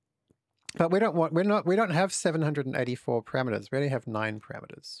we don't have 784 parameters. We only have 9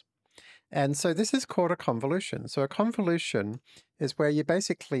 parameters. And so this is called a convolution. So a convolution is where you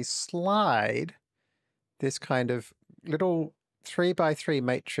basically slide this kind of little 3 by 3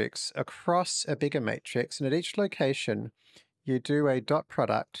 matrix across a bigger matrix, and at each location you do a dot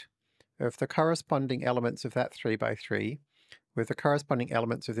product of the corresponding elements of that 3 by 3 with the corresponding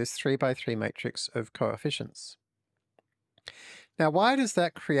elements of this 3 by 3 matrix of coefficients. Now, why does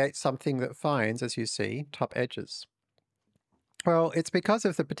that create something that finds, as you see, top edges? Well, it's because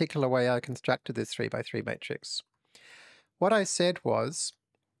of the particular way I constructed this 3 by 3 matrix. What I said was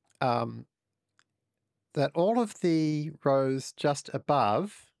that all of the rows just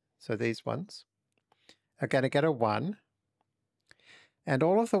above, so these ones, are going to get a 1, and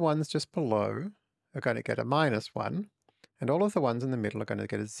all of the ones just below are going to get a -1, and all of the ones in the middle are going to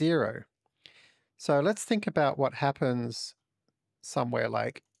get a 0. So let's think about what happens somewhere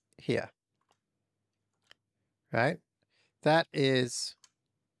like here, right? That is,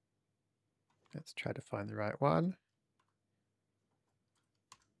 let's try to find the right one.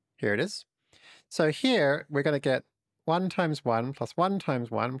 Here it is. So here we're going to get 1 times 1 plus 1 times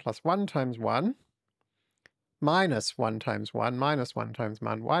 1 plus 1 times 1 minus 1 times 1 minus 1 times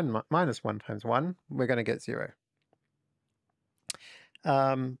 1 minus 1 times 1. We're going to get 0.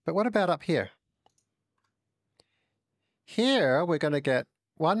 But what about up here? Here we're going to get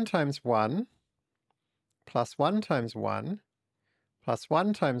 1 times 1 plus 1 times 1 plus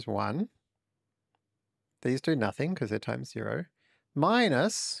 1 times 1. These do nothing because they're times 0.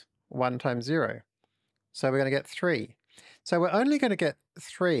 Minus 1 times 0. So we're going to get 3. So we're only going to get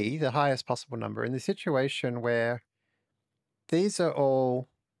 3, the highest possible number, in the situation where these are all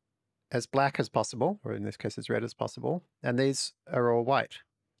as black as possible, or in this case as red as possible, and these are all white.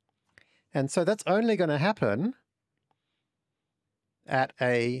 And so that's only going to happen at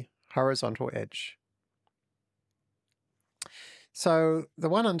a horizontal edge. So the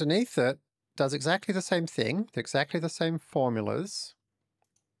one underneath it does exactly the same thing, exactly the same formulas.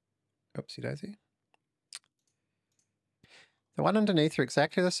 Oopsie daisy. The one underneath are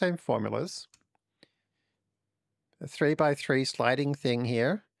exactly the same formulas. A 3 by 3 sliding thing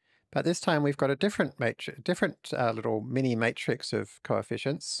here, but this time we've got a different little mini matrix of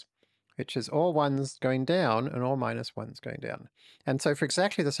coefficients, which is all 1s going down and all -1s going down. And so for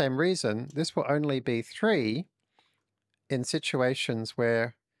exactly the same reason, this will only be 3 in situations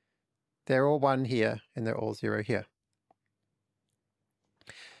where they're all 1 here and they're all 0 here.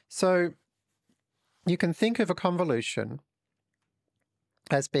 So you can think of a convolution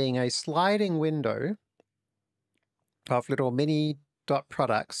as being a sliding window of little mini dot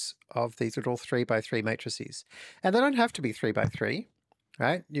products of these little 3 by 3 matrices. And they don't have to be 3 by 3,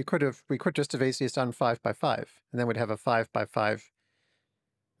 right? We could just have easily done 5 by 5, and then we'd have a 5 by 5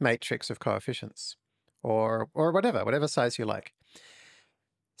 matrix of coefficients, or whatever size you like.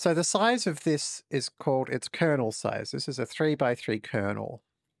 So the size of this is called its kernel size. This is a 3 by 3 kernel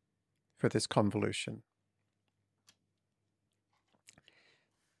for this convolution.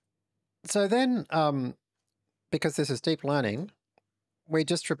 So then, because this is deep learning, we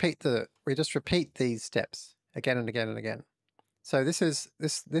just repeat these steps again and again and again. So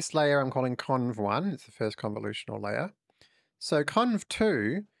this layer I'm calling conv1. It's the first convolutional layer. So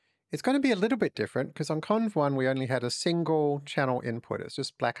conv2 it's going to be a little bit different because on Conv1 we only had a single channel input. It's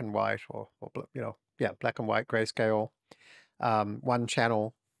just black and white, or you know, yeah, black and white grayscale, one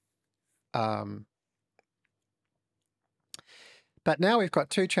channel. But now we've got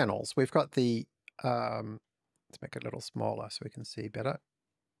two channels. We've got the let's make it a little smaller so we can see better.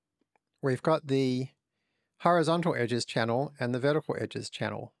 We've got the horizontal edges channel and the vertical edges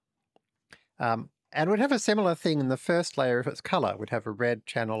channel. And we'd have a similar thing in the first layer if it's color. We'd have a red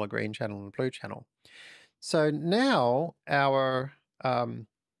channel, a green channel, and a blue channel. So now our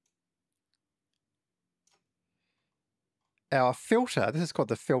filter, this is called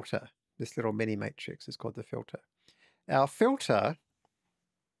the filter. This little mini matrix is called the filter. Our filter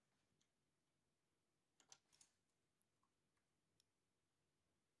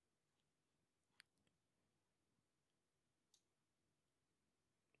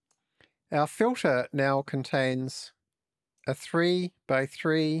now contains a 3 by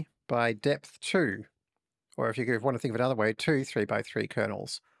 3 by depth 2, or if you want to think of it another way, 2 3 by 3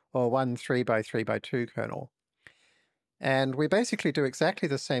 kernels, or 1 3 by 3 by 2 kernel. And we basically do exactly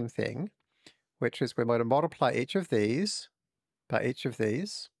the same thing, which is we're going to multiply each of these by each of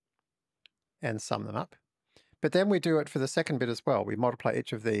these and sum them up. But then we do it for the second bit as well. We multiply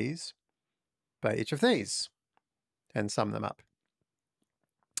each of these by each of these and sum them up.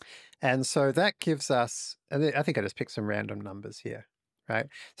 And so that gives us, and I think I just picked some random numbers here, right?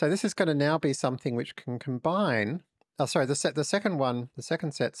 So this is going to now be something which can combine, oh, sorry, the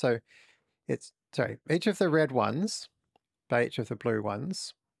second set. So it's, sorry, each of the red ones by each of the blue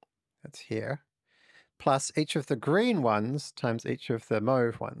ones, that's here, plus each of the green ones times each of the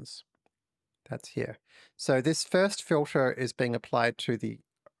mauve ones, that's here. So this first filter is being applied to the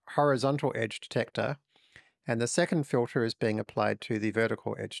horizontal edge detector, and the second filter is being applied to the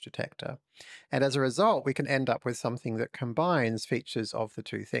vertical edge detector. And as a result, we can end up with something that combines features of the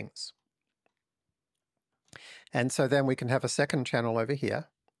two things. And so then we can have a second channel over here,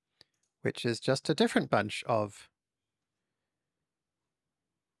 which is just a different bunch of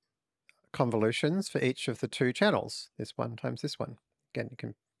convolutions for each of the two channels, this one times this one. Again, you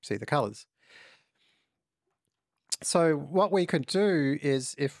can see the colors. So what we could do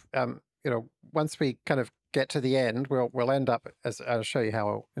is, if you know, once we kind of get to the end, we'll end up, as I'll show you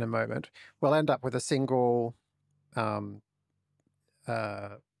how in a moment, we'll end up with a single set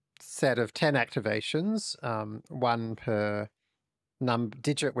of 10 activations, one per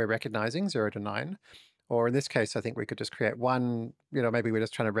digit we're recognizing, 0 to 9. Or in this case, I think we could just create one, you know, maybe we're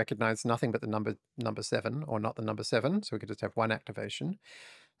just trying to recognize nothing but the number 7, or not the number 7, so we could just have one activation.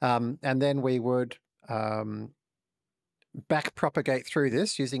 And then we would back propagate through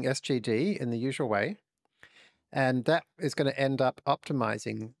this using SGD in the usual way. And that is going to end up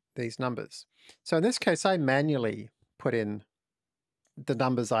optimizing these numbers. So in this case, I manually put in the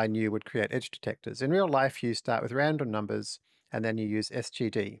numbers I knew would create edge detectors. In real life, you start with random numbers, and then you use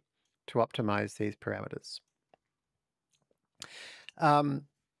SGD to optimize these parameters.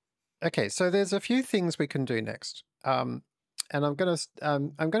 Okay, so there's a few things we can do next. And I'm going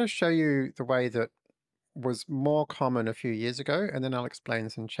to show you the way that was more common a few years ago, and then I'll explain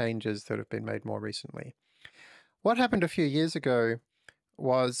some changes that have been made more recently. What happened a few years ago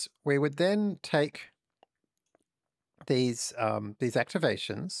was we would then take these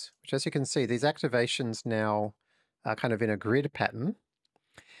activations, which, as you can see, these activations now are kind of in a grid pattern,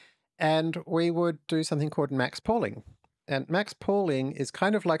 and we would do something called max pooling. And max pooling is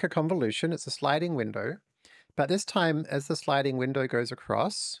kind of like a convolution. It's a sliding window, but this time, as the sliding window goes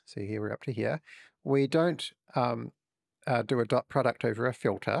across, so here we're up to here, we don't do a dot product over a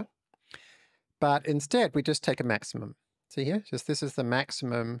filter, but instead we just take a maximum. See here, just this is the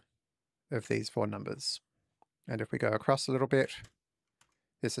maximum of these 4 numbers. And if we go across a little bit,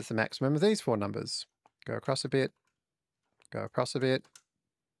 this is the maximum of these 4 numbers. Go across a bit, go across a bit,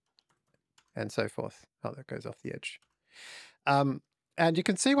 and so forth. Oh, that goes off the edge. And you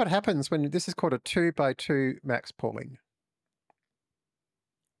can see what happens when this is called a 2 by 2 max pooling.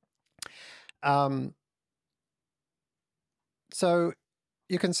 So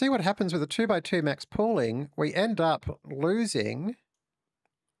you can see what happens with a 2 by 2 max pooling. We end up losing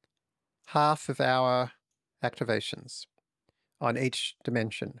half of our activations on each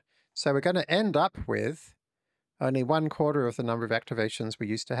dimension. So we're going to end up with only 1/4 of the number of activations we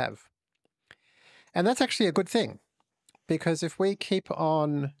used to have. And that's actually a good thing, because if we keep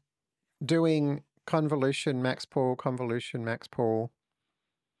on doing convolution max pool,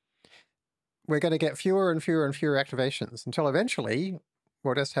 we're going to get fewer and fewer and fewer activations until eventually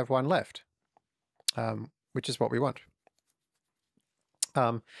we'll just have one left, which is what we want.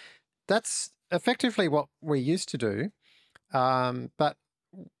 That's effectively what we used to do, but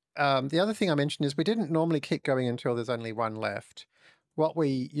the other thing I mentioned is we didn't normally keep going until there's only one left. What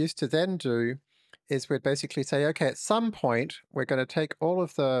we used to then do is we'd basically say, okay, at some point, we're going to take all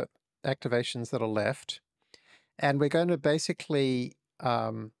of the activations that are left, and we're going to basically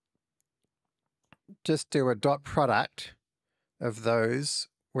just do a dot product of those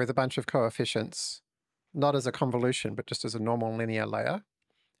with a bunch of coefficients, not as a convolution, but just as a normal linear layer.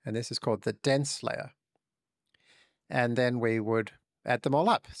 And this is called the dense layer. And then we would add them all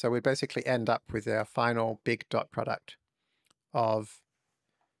up. So we basically end up with our final big dot product of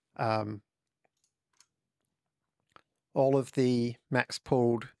all of the max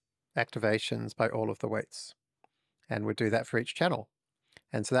pooled activations by all of the weights. And we'd do that for each channel.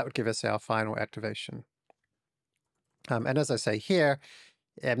 And so that would give us our final activation. And as I say here,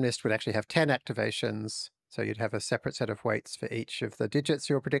 MNIST would actually have 10 activations. So you'd have a separate set of weights for each of the digits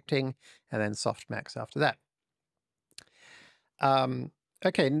you're predicting, and then softmax after that.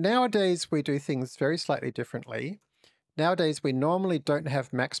 Okay, nowadays we do things very slightly differently. Nowadays we normally don't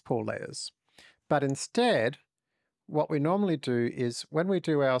have max pool layers, but instead what we normally do is when we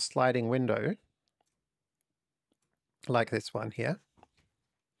do our sliding window, like this one here,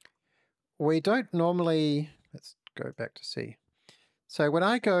 we don't normally, let's go back to C. So when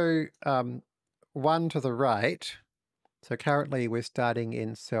I go 1 to the right, so currently we're starting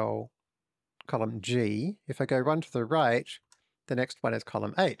in cell column G. If I go 1 to the right, the next one is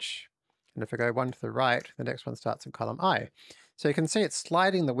column H. And if I go 1 to the right, the next one starts in column I. So you can see it's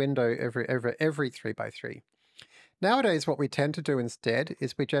sliding the window every 3 by 3. Nowadays, what we tend to do instead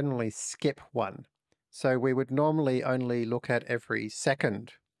is we generally skip one. So we would normally only look at every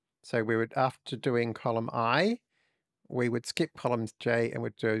second. So we would, after doing column I, we would skip columns J and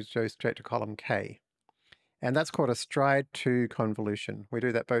would go straight to column K. And that's called a stride 2 convolution. We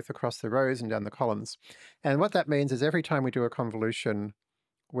do that both across the rows and down the columns. And what that means is every time we do a convolution,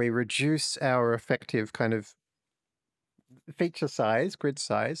 we reduce our effective kind of feature size, grid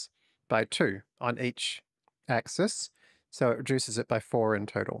size, by 2 on each axis. So it reduces it by 4 in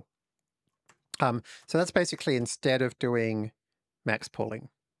total. So that's basically instead of doing max pooling.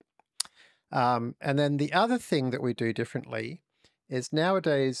 And then the other thing that we do differently is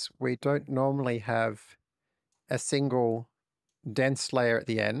nowadays we don't normally have a single dense layer at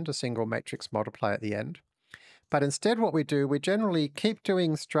the end, a single matrix multiplier at the end. But instead what we do, we generally keep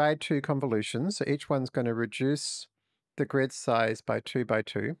doing stride 2 convolutions. So each one's going to reduce the grid size by 2 by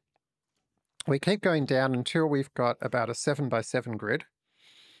 2. We keep going down until we've got about a 7 by 7 grid.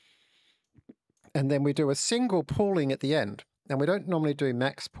 And then we do a single pooling at the end. And we don't normally do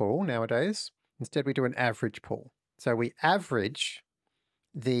max pool nowadays. Instead, we do an average pool. So we average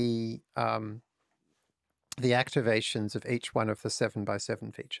the activations of each one of the 7 by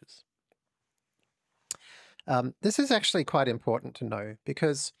 7 features. This is actually quite important to know,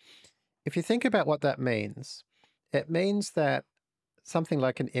 because if you think about what that means, it means that something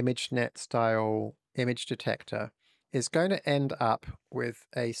like an ImageNet style image detector is going to end up with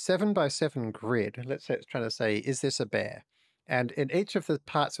a 7 by 7 grid. Let's say it's trying to say, is this a bear? And in each of the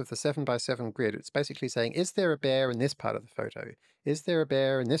parts of the 7 by 7 grid, it's basically saying, is there a bear in this part of the photo? Is there a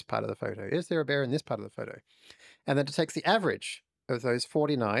bear in this part of the photo? Is there a bear in this part of the photo? And then it takes the average of those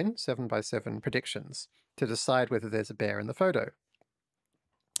 49 7 by 7 predictions to decide whether there's a bear in the photo.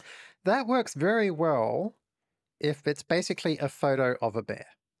 That works very well if it's basically a photo of a bear,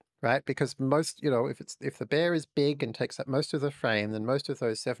 right? Because most, if the bear is big and takes up most of the frame, then most of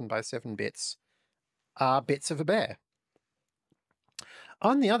those 7 by 7 bits are bits of a bear.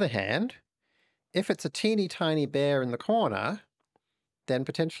 On the other hand, if it's a teeny tiny bear in the corner, then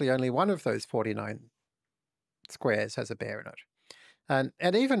potentially only one of those 49 squares has a bear in it.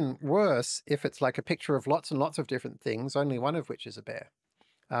 And even worse, if it's like a picture of lots and lots of different things, only one of which is a bear.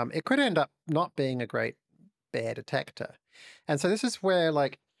 It could end up not being a great bear detector. And so this is where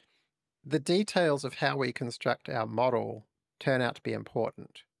like the details of how we construct our model turn out to be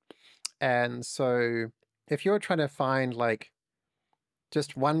important. And so if you're trying to find like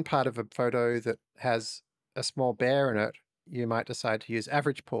just one part of a photo that has a small bear in it, you might decide to use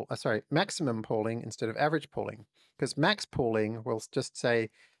maximum pooling instead of average pooling, because max pooling will just say,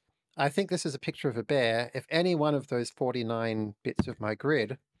 I think this is a picture of a bear if any one of those 49 bits of my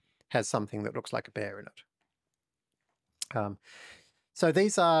grid has something that looks like a bear in it. So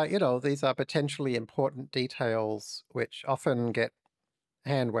these are, these are potentially important details which often get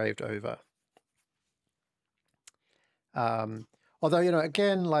hand-waved over. Although,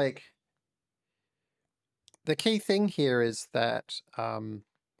 again, like the key thing here is that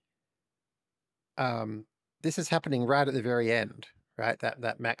this is happening right at the very end, right?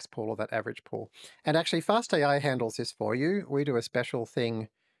 That max pool or that average pool. And actually, fastai handles this for you. We do a special thing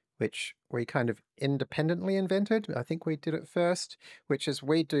which we kind of independently invented. I think we did it first, which is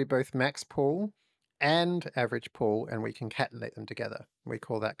we do both max pool and average pool, and we concatenate them together. We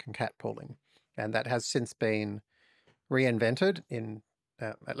call that concat pooling. And that has since been reinvented in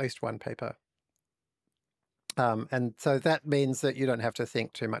at least one paper. And so that means that you don't have to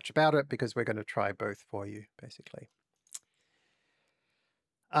think too much about it because we're going to try both for you, basically.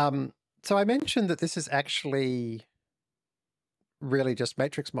 So I mentioned that this is actually really just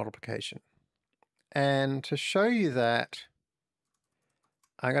matrix multiplication. And to show you that,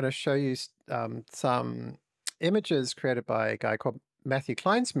 I'm going to show you some images created by a guy called Matthew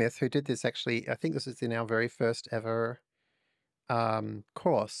Kleinsmith, who did this actually, I think this is in our very first ever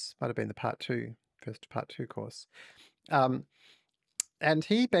course, might have been the first part two course. And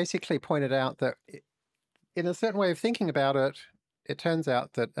he basically pointed out that in a certain way of thinking about it, it turns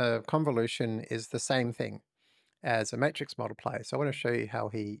out that a convolution is the same thing as a matrix multiplier. So I want to show you how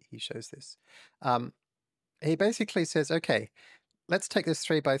he shows this. He basically says, okay, let's take this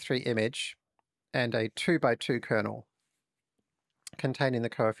 3x3 image and a 2x2 kernel containing the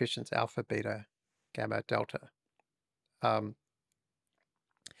coefficients alpha, beta, gamma, delta.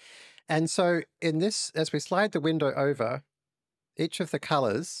 And so in this, as we slide the window over, each of the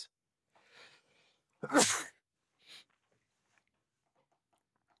colors are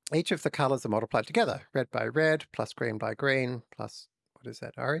multiplied together. Red by red, plus green by green, plus, what is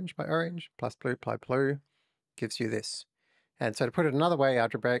that, orange by orange, plus blue by blue, gives you this. And so to put it another way,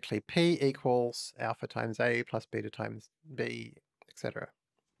 algebraically, P equals alpha times A plus beta times B, etc.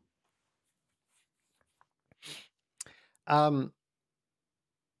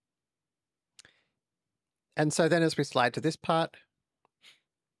 And so then as we slide to this part,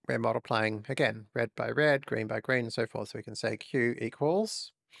 we're multiplying, again, red by red, green by green, and so forth. So we can say Q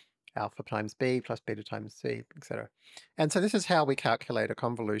equals alpha times B plus beta times C, etc. And so this is how we calculate a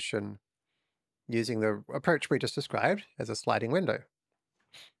convolution using the approach we just described as a sliding window.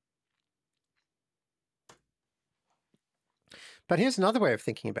 But here's another way of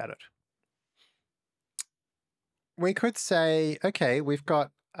thinking about it. We could say, okay, we've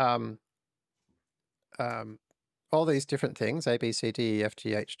got all these different things, A, B, C, D, E, F,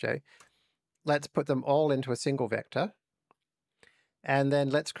 G, H, J. Let's put them all into a single vector. And then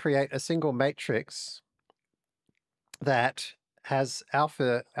let's create a single matrix that has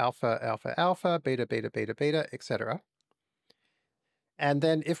alpha, alpha, alpha, alpha, beta, beta, beta, beta, etc. And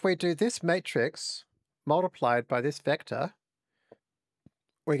then if we do this matrix multiplied by this vector,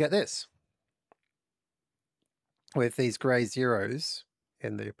 we get this, with these gray zeros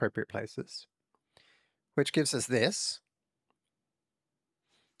in the appropriate places, which gives us this,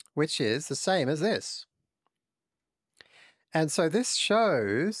 which is the same as this. And so this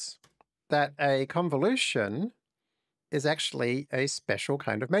shows that a convolution is actually a special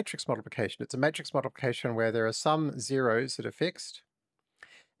kind of matrix multiplication. It's a matrix multiplication where there are some zeros that are fixed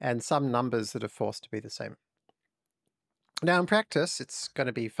and some numbers that are forced to be the same. Now in practice, it's going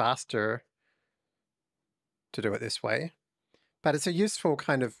to be faster to do it this way, but it's a useful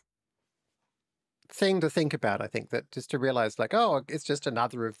kind of thing to think about, I think, that just to realize like, oh, it's just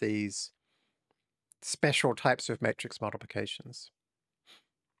another of these special types of matrix multiplications.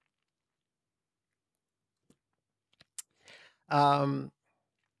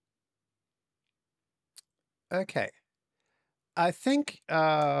 Okay. I think,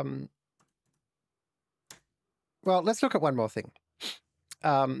 well, let's look at one more thing.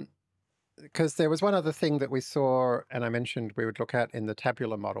 Because there was one other thing that we saw, and I mentioned we would look at in the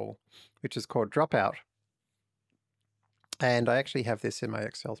tabular model, which is called Dropout. And I actually have this in my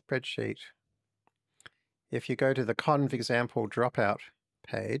Excel spreadsheet. If you go to the conv example Dropout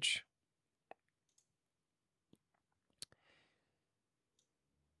page,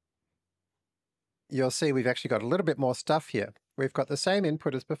 you'll see we've actually got a little bit more stuff here. We've got the same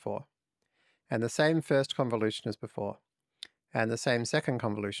input as before, and the same first convolution as before, and the same second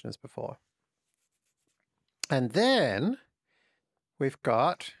convolution as before. And then we've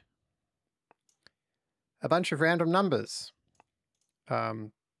got a bunch of random numbers.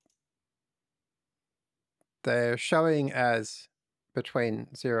 They're showing as between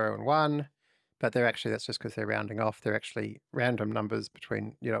 0 and 1, but they're actually, that's just because they're rounding off. They're actually random numbers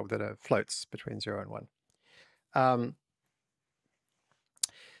between, you know, that are floats between 0 and 1.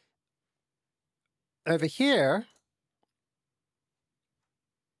 Over here,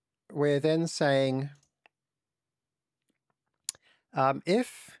 we're then saying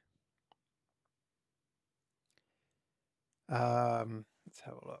if let's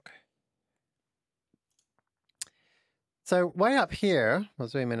have a look. So way up here, I'll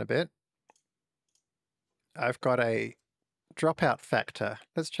zoom in a bit. I've got a dropout factor.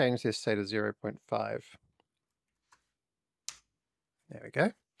 Let's change this, say, to 0.5. There we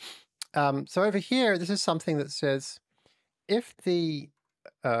go. So over here, this is something that says if the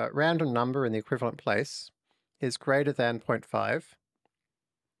random number in the equivalent place is greater than 0.5,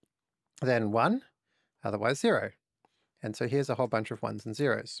 then 1, otherwise 0. And so here's a whole bunch of 1s and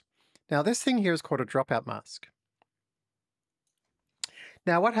 0s. Now this thing here is called a dropout mask.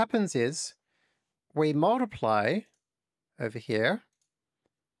 Now what happens is we multiply over here,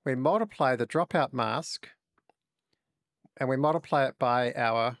 we multiply the dropout mask and we multiply it by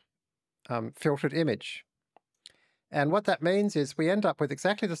our filtered image. And what that means is we end up with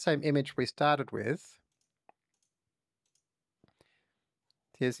exactly the same image we started with.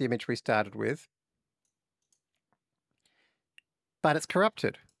 Here's the image we started with. But it's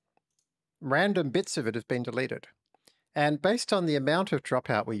corrupted. Random bits of it have been deleted. And based on the amount of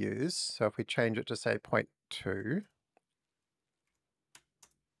dropout we use, so if we change it to say 0.2,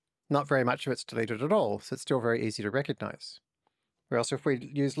 not very much of it's deleted at all, so it's still very easy to recognize. Whereas if we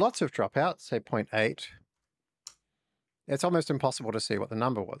use lots of dropout, say 0.8, it's almost impossible to see what the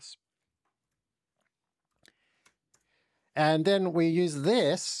number was. And then we use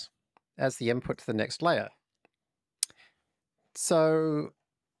this as the input to the next layer. So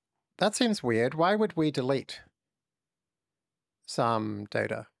that seems weird. Why would we delete some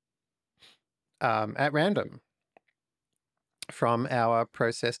data at random from our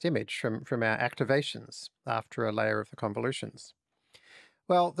processed image, from our activations after a layer of the convolutions?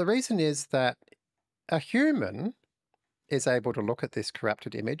 Well, the reason is that a human is able to look at this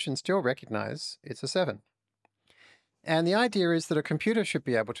corrupted image and still recognize it's a 7. And the idea is that a computer should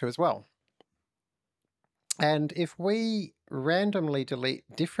be able to as well. And if we randomly delete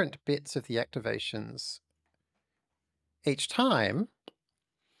different bits of the activations each time,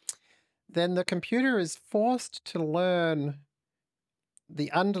 then the computer is forced to learn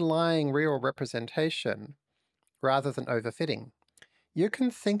the underlying real representation rather than overfitting. You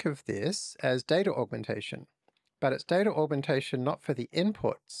can think of this as data augmentation, but it's data augmentation not for the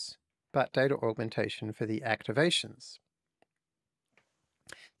inputs, but data augmentation for the activations.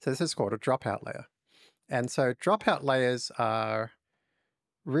 So this is called a dropout layer. And so dropout layers are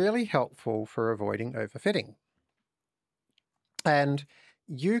really helpful for avoiding overfitting. And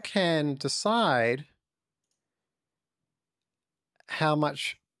you can decide how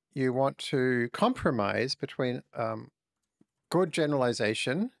much you want to compromise between good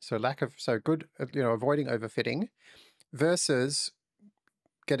generalization, so good, avoiding overfitting, versus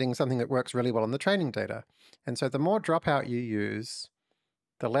getting something that works really well on the training data. And so the more dropout you use,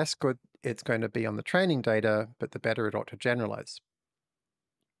 the less good it's going to be on the training data, but the better it ought to generalize.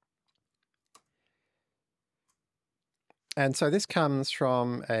 And so this comes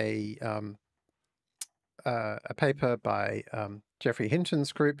from a paper by Geoffrey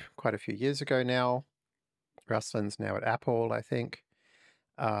Hinton's group quite a few years ago now. Ruslin's now at Apple, I think.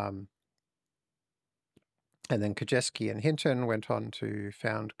 And then Kajewski and Hinton went on to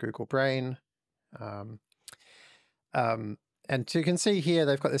found Google Brain. And you can see here,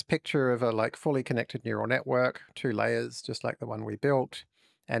 they've got this picture of a fully connected neural network, 2 layers, just like the one we built.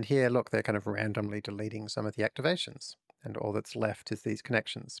 And here, look, they're kind of randomly deleting some of the activations. And all that's left is these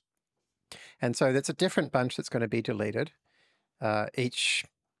connections. And so that's a different bunch that's going to be deleted each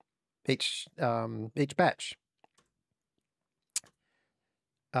batch.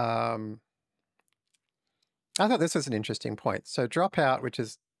 I thought this was an interesting point. So dropout, which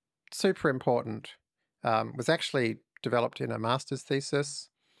is super important, was actually developed in a master's thesis,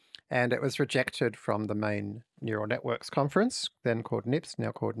 and it was rejected from the main neural networks conference, then called NIPS,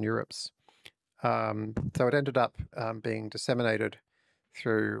 now called NeurIPS. So it ended up being disseminated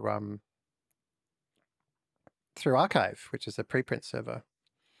through Archive, which is a preprint server.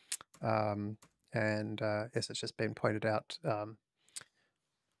 Yes, it's just been pointed out on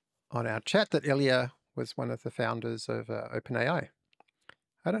our chat that Ilya was one of the founders of OpenAI.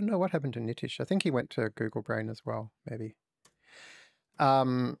 I don't know what happened to Nitish. I think he went to Google Brain as well, maybe.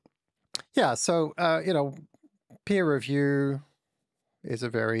 Yeah, so, peer review is a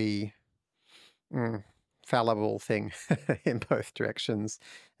very fallible thing in both directions.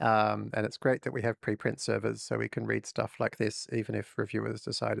 And it's great that we have preprint servers so we can read stuff like this, even if reviewers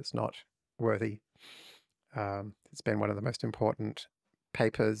decide it's not worthy. It's been one of the most important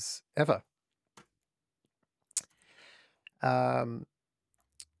papers ever.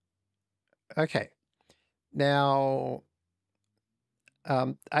 Okay, now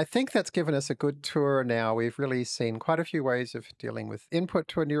I think that's given us a good tour now. We've really seen quite a few ways of dealing with input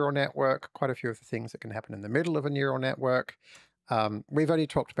to a neural network, quite a few of the things that can happen in the middle of a neural network. We've only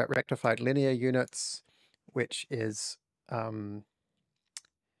talked about rectified linear units, which is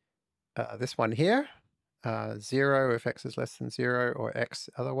this one here, 0 if x is less than 0 or x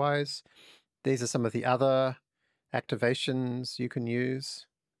otherwise. These are some of the other activations you can use.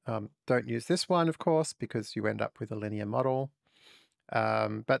 Don't use this one, of course, because you end up with a linear model.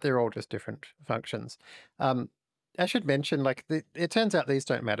 But they're all just different functions. I should mention, like, it turns out these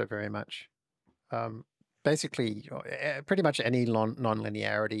don't matter very much. Basically, pretty much any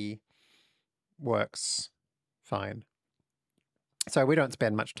non-linearity works fine. So we don't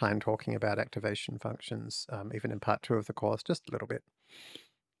spend much time talking about activation functions, even in part 2 of the course, just a little bit.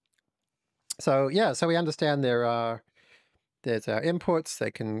 So yeah, so we understand there's our inputs.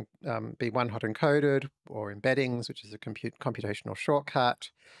 They can be one-hot encoded or embeddings, which is a computational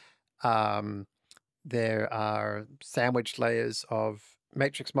shortcut. There are sandwich layers of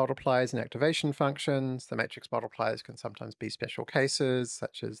matrix multipliers and activation functions. The matrix multipliers can sometimes be special cases,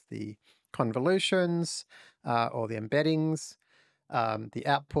 such as the convolutions or the embeddings. The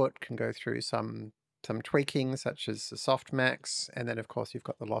output can go through some tweaking, such as the softmax, and then of course you've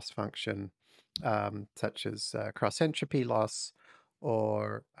got the loss function, such as cross entropy loss,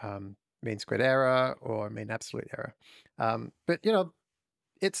 or mean squared error, or mean absolute error. But you know,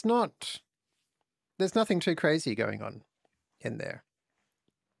 it's not. There's nothing too crazy going on in there.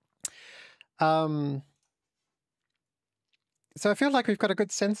 So I feel like we've got a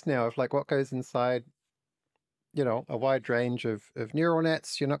good sense now of like what goes inside, you know, a wide range of neural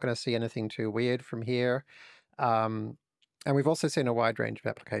nets. You're not going to see anything too weird from here. And we've also seen a wide range of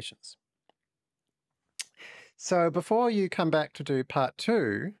applications. So before you come back to do part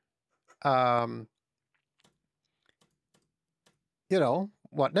 2, you know,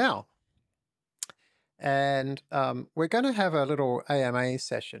 what now? And we're going to have a little AMA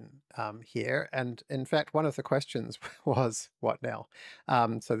session here. And in fact, one of the questions was, what now?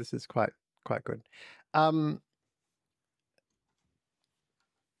 So this is quite good.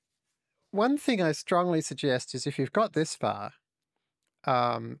 One thing I strongly suggest is if you've got this far,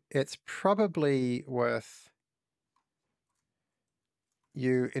 it's probably worth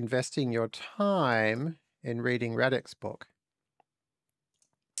you investing your time in reading Radek's book,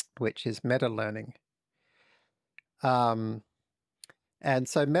 which is meta-learning. And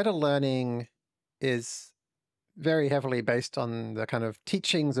so meta-learning is very heavily based on the kind of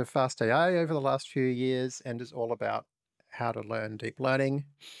teachings of fastai over the last few years, and is all about how to learn deep learning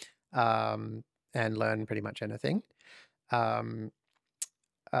and learn pretty much anything. Yeah,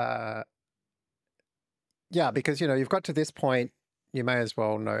 because, you know, you've got to this point, you may as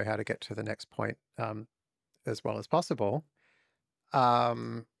well know how to get to the next point as well as possible.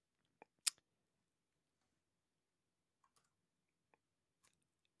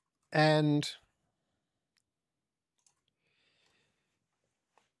 And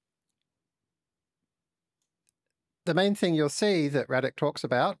the main thing you'll see that Radek talks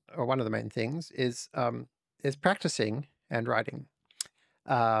about, or one of the main things, is practicing and writing.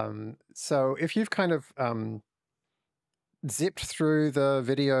 So if you've kind of zipped through the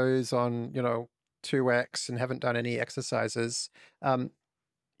videos on, you know, 2x and haven't done any exercises, you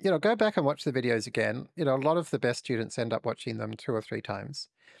know, go back and watch the videos again. You know, a lot of the best students end up watching them 2 or 3 times,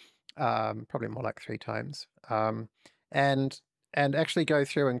 probably more like 3 times, and actually go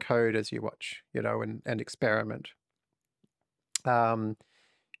through and code as you watch, you know, and experiment. You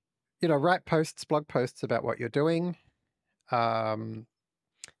know, write blog posts about what you're doing. Spend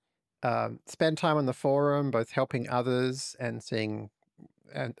time on the forum, both helping others and seeing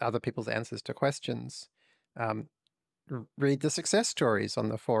other people's answers to questions. Read the success stories on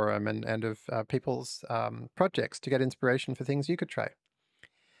the forum and of people's projects to get inspiration for things you could try.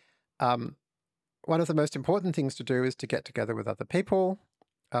 One of the most important things to do is to get together with other people.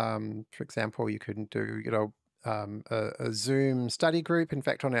 For example, you can do, you know, a Zoom study group. In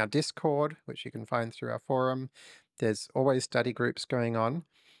fact, on our Discord, which you can find through our forum, there's always study groups going on,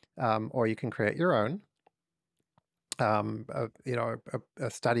 or you can create your own. You know,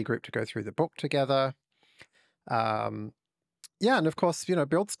 a study group to go through the book together. Yeah, and of course, you know,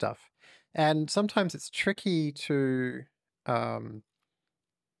 build stuff. And sometimes it's tricky to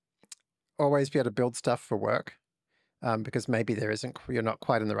always be able to build stuff for work. Because maybe you're not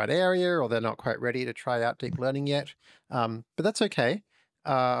quite in the right area, or they're not quite ready to try out deep learning yet. But that's okay.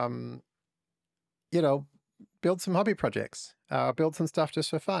 You know, build some hobby projects, build some stuff just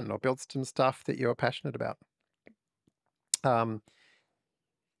for fun, or build some stuff that you're passionate about.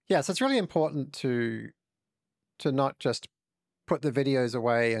 Yeah, so it's really important to not just put the videos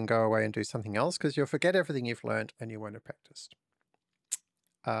away and go away and do something else, because you'll forget everything you've learned and you won't have practiced.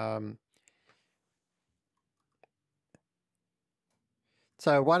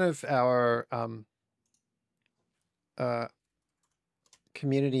 So one of our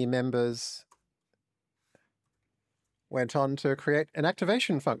community members went on to create an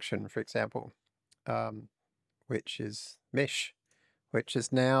activation function, for example, which is Mish, which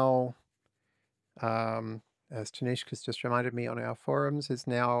is now, as Tanishka's just reminded me on our forums, is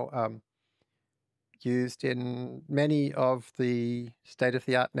now used in many of the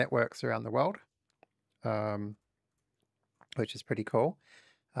state-of-the-art networks around the world, which is pretty cool.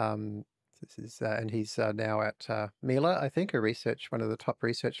 This is, and he's now at Mila, I think, one of the top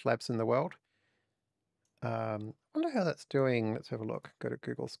research labs in the world. I wonder how that's doing. Let's have a look. Go to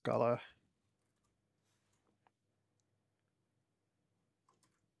Google Scholar.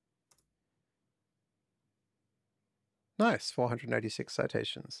 Nice, 486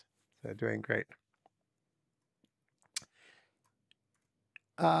 citations. So doing great.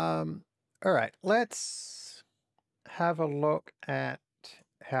 All right, let's have a look at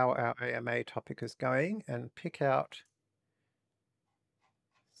how our AMA topic is going and pick out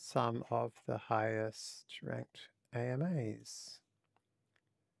some of the highest ranked AMAs.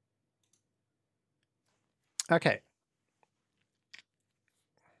 Okay.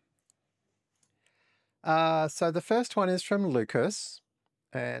 So the first one is from Lucas,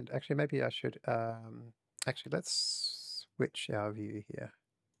 and actually maybe I should, actually let's switch our view here.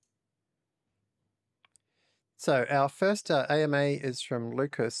 So our first AMA is from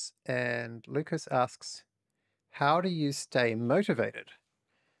Lucas, and Lucas asks, how do you stay motivated?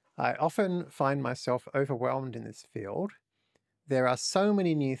 I often find myself overwhelmed in this field. There are so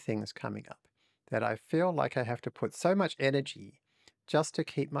many new things coming up that I feel like I have to put so much energy just to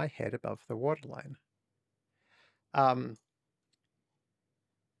keep my head above the waterline. Yeah,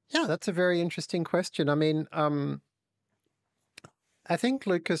 that's a very interesting question. I mean, I think,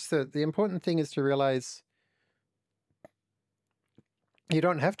 Lucas, the important thing is to realize you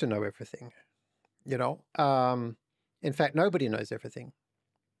don't have to know everything, you know? In fact, nobody knows everything,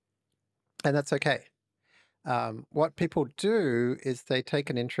 and that's okay. What people do is they take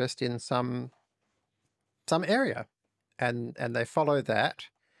an interest in some area, and they follow that,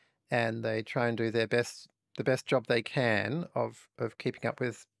 and they try and do the best job they can of keeping up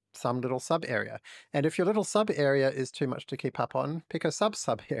with some little sub area. And if your little sub area is too much to keep up on, pick a sub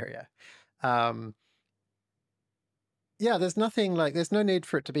area. Yeah, there's no need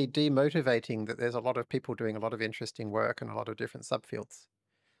for it to be demotivating that there's a lot of people doing a lot of interesting work and a lot of different subfields.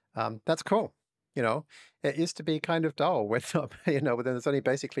 That's cool. You know, it used to be kind of dull when, when there's only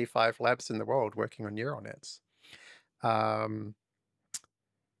basically 5 labs in the world working on neural nets. And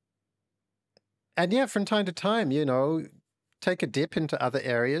yeah, from time to time, take a dip into other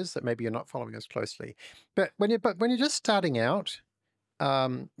areas that maybe you're not following as closely. But when you're just starting out,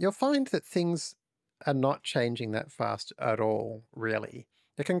 you'll find that things are not changing that fast at all, really.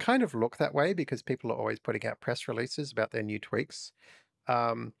 It can kind of look that way because people are always putting out press releases about their new tweaks.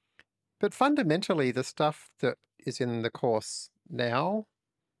 But fundamentally, the stuff that is in the course now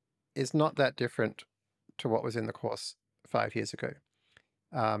is not that different to what was in the course 5 years ago.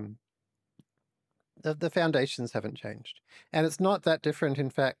 The foundations haven't changed. And it's not that different,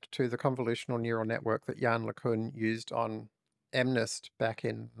 in fact, to the convolutional neural network that Jan LeCun used on MNIST back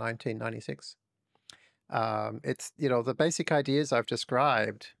in 1996. It's, the basic ideas I've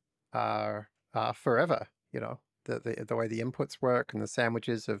described are forever, the way the inputs work and the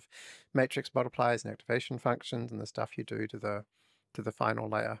sandwiches of matrix multipliers and activation functions and the stuff you do to the final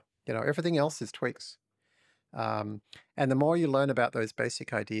layer. Everything else is tweaks. And the more you learn about those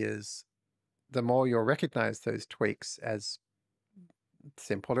basic ideas, the more you'll recognize those tweaks as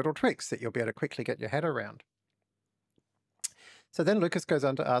simple little tweaks that you'll be able to quickly get your head around. So then Lucas goes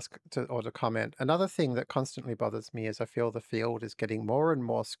on to ask, or to comment, another thing that constantly bothers me is I feel the field is getting more and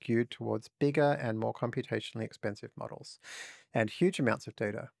more skewed towards bigger and more computationally expensive models and huge amounts of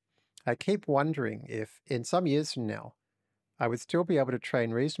data. I keep wondering if, in some years from now, I would still be able to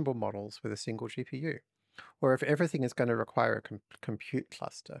train reasonable models with a single GPU, or if everything is going to require a compute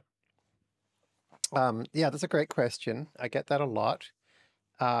cluster. Yeah, that's a great question. I get that a lot.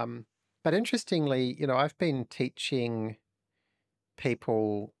 But interestingly, I've been teaching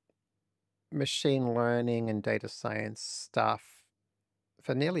people machine learning and data science stuff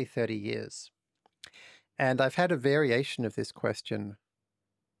for nearly 30 years. And I've had a variation of this question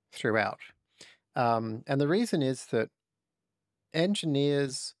throughout. And the reason is that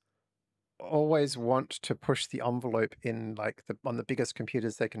engineers always want to push the envelope in on the biggest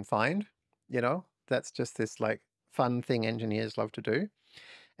computers they can find. That's just this fun thing engineers love to do.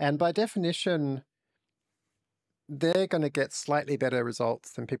 And by definition, they're going to get slightly better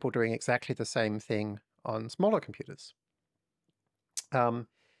results than people doing exactly the same thing on smaller computers. So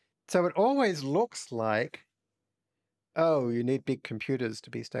it always looks like oh, you need big computers to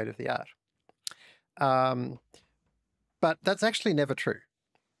be state of the art. But that's actually never true,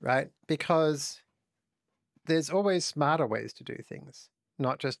 right? Because there's always smarter ways to do things,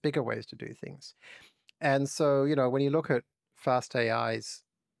 not just bigger ways to do things. And so, you know, when you look at FastAI's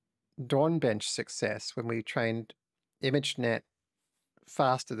Dawnbench success, when we trained ImageNet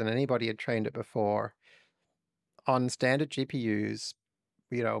faster than anybody had trained it before on standard GPUs,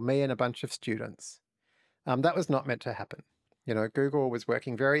 you know, me and a bunch of students, that was not meant to happen. You know, Google was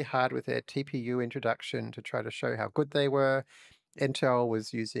working very hard with their TPU introduction to try to show how good they were. Intel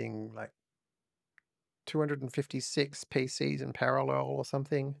was using like 256 PCs in parallel or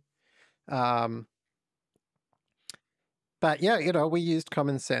something. But yeah, you know, we used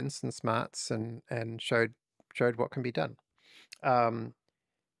common sense and smarts and showed what can be done.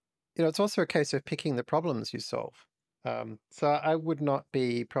 You know, it's also a case of picking the problems you solve. So I would not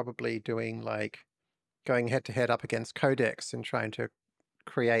be probably doing like going head to head up against codecs and trying to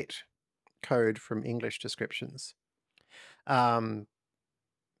create code from English descriptions. You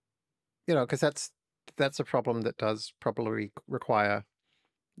know, because that's a problem that does probably require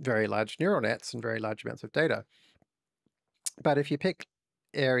very large neural nets and very large amounts of data. But if you pick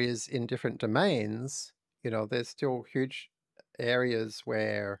areas in different domains, you know, there's still huge areas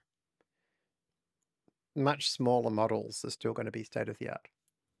where much smaller models are still going to be state of the art.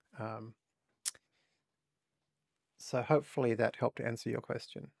 So hopefully that helped answer your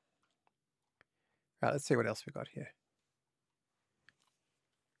question. Right, let's see what else we've got here.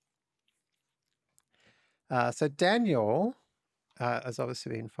 So Daniel has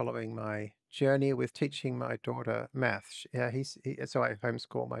obviously been following my journey with teaching my daughter math. So I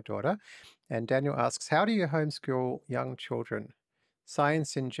homeschool my daughter. And Daniel asks, how do you homeschool young children?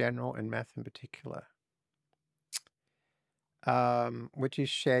 Science in general and math in particular. Would you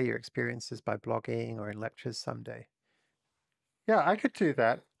share your experiences by blogging or in lectures someday? Yeah, I could do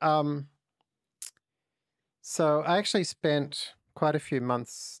that. So I actually spent quite a few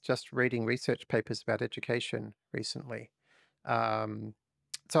months just reading research papers about education recently.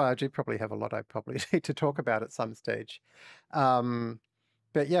 So I do probably have a lot I probably need to talk about at some stage.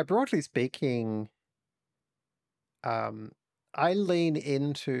 But yeah, broadly speaking, I lean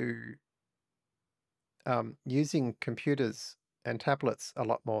into using computers and tablets a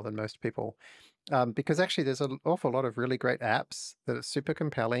lot more than most people. Because actually there's an awful lot of really great apps that are super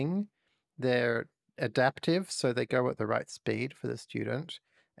compelling. They're adaptive, so they go at the right speed for the student,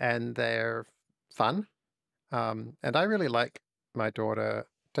 and they're fun. And I really like my daughter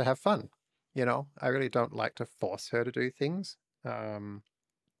to have fun. You know, I really don't like to force her to do things. For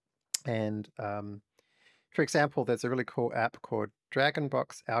example, there's a really cool app called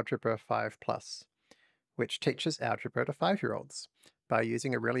Dragonbox Algebra 5 Plus, which teaches algebra to 5-year-olds by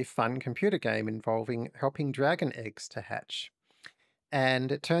using a really fun computer game involving helping dragon eggs to hatch.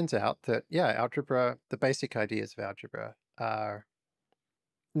 And it turns out that, yeah, algebra, the basic ideas of algebra are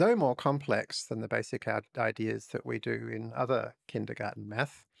no more complex than the basic ideas that we do in other kindergarten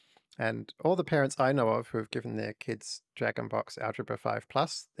math. And all the parents I know of who have given their kids Dragonbox Algebra 5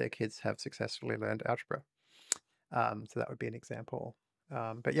 Plus, their kids have successfully learned algebra. So that would be an example.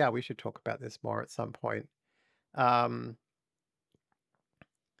 But yeah, we should talk about this more at some point. All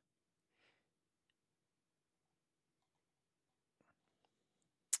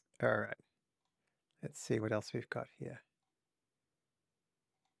right. Let's see what else we've got here.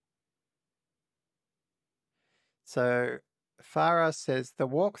 So Farah says, the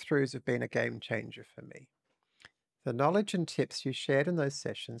walkthroughs have been a game changer for me. The knowledge and tips you shared in those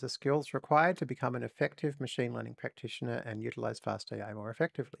sessions are skills required to become an effective machine learning practitioner and utilize FastAI more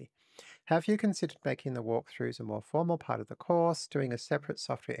effectively. Have you considered making the walkthroughs a more formal part of the course, doing a separate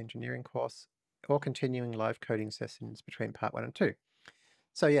software engineering course, or continuing live coding sessions between part 1 and 2?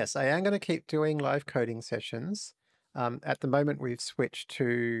 So yes, I am going to keep doing live coding sessions. At the moment, we've switched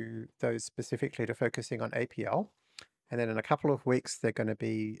to those specifically to focusing on APL. And then in a couple of weeks, they're going to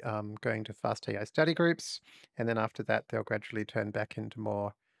be going to FastAI study groups. And then after that, they'll gradually turn back into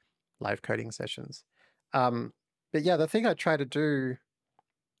more live coding sessions. But yeah, the thing I try to do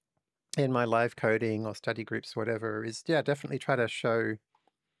in my live coding or study groups, whatever, is, yeah, definitely try to show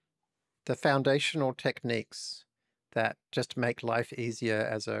the foundational techniques that just make life easier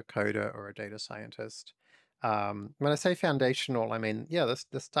as a coder or a data scientist. When I say foundational, I mean, yeah,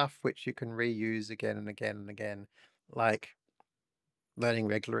 the stuff which you can reuse again and again and again, like learning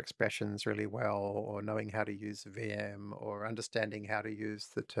regular expressions really well, or knowing how to use VM, or understanding how to use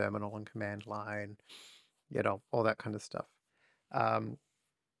the terminal and command line, you know, all that kind of stuff.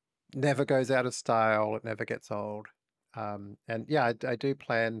 Never goes out of style, it never gets old. And yeah, I do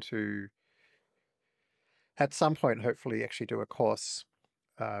plan to at some point, hopefully, actually do a course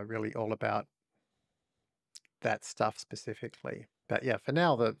really all about that stuff specifically. But yeah, for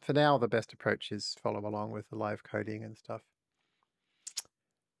now, the best approach is follow along with the live coding and stuff.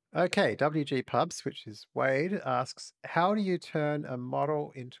 Okay, WG Pubs, which is Wade, asks, how do you turn a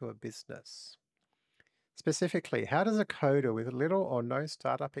model into a business? Specifically, how does a coder with little or no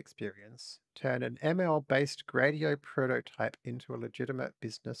startup experience turn an ML-based Gradio prototype into a legitimate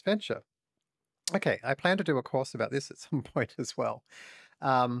business venture? Okay, I plan to do a course about this at some point as well.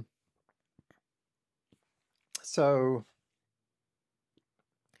 So,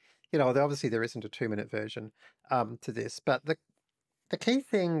 obviously there isn't a 2-minute version to this, but the key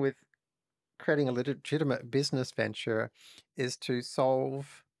thing with creating a legitimate business venture is to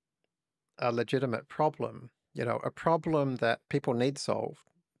solve a legitimate problem, a problem that people need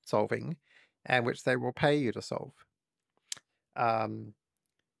solving and which they will pay you to solve. And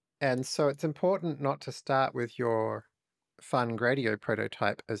so it's important not to start with your fun Gradio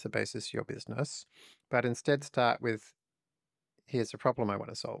prototype as the basis of your business, but instead start with, here's a problem I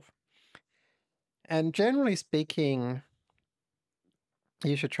want to solve. And generally speaking,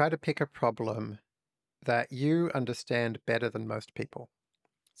 you should try to pick a problem that you understand better than most people.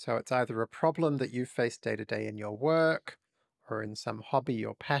 So it's either a problem that you face day to day in your work, or in some hobby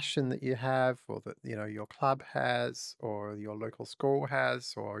or passion that you have, or that your club has, or your local school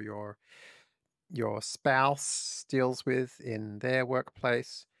has, or your spouse deals with in their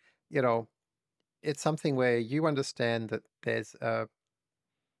workplace. It's something where you understand that there's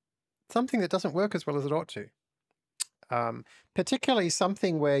something that doesn't work as well as it ought to. Particularly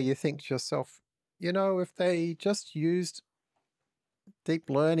something where you think to yourself, if they just used deep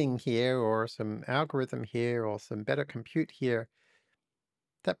learning here, or some algorithm here, or some better compute here,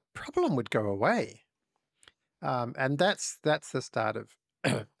 that problem would go away. And that's the start of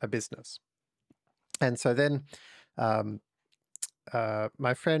a business. And so then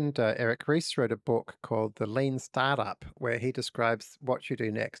my friend Eric Ries wrote a book called The Lean Startup, where he describes what you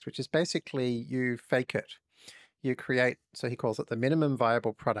do next, which is basically you fake it. You create, so he calls it the minimum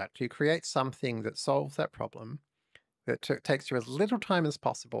viable product. You create something that solves that problem, that takes you as little time as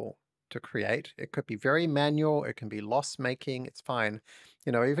possible to create. It could be very manual. It can be loss-making. It's fine.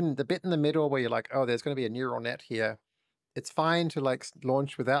 Even the bit in the middle where you're like, oh, there's going to be a neural net here. It's fine to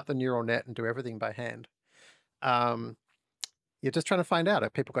launch without the neural net and do everything by hand. You're just trying to find out, are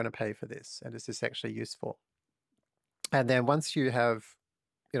people going to pay for this? And is this actually useful? And then once you have,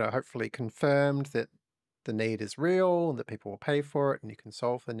 hopefully confirmed that the need is real and that people will pay for it and you can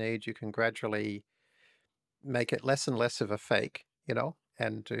solve the need, you can gradually make it less and less of a fake,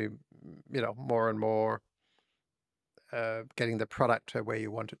 and do, more and more getting the product to where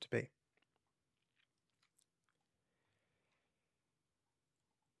you want it to be.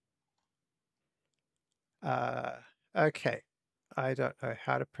 Okay. I don't know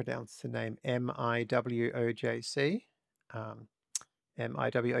how to pronounce the name MIWOJC.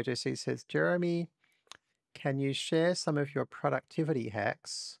 MIWOJC says, Jeremy, can you share some of your productivity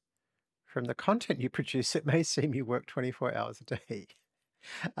hacks? From the content you produce, it may seem you work 24 hours a day.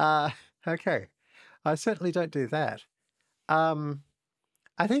 Okay. I certainly don't do that.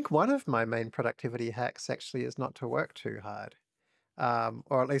 I think one of my main productivity hacks actually is not to work too hard.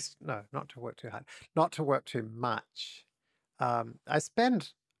 Or at least, no, not to work too hard. Not to work too much. I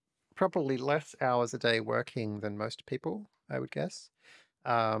spend probably less hours a day working than most people, I would guess.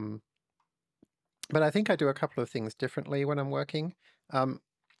 But I think I do a couple of things differently when I'm working.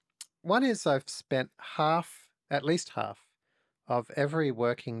 One is I've spent at least half of every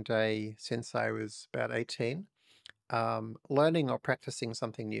working day since I was about 18, learning or practicing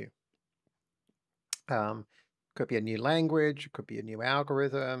something new. Could be a new language, could be a new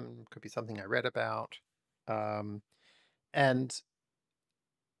algorithm, could be something I read about. And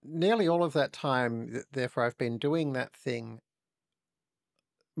nearly all of that time, therefore, I've been doing that thing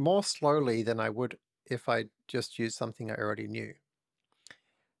more slowly than I would if I just used something I already knew.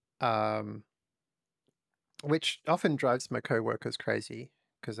 Which often drives my coworkers crazy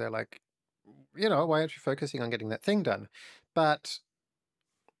because they're like, why aren't you focusing on getting that thing done? But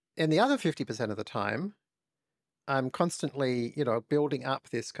in the other 50% of the time, I'm constantly, building up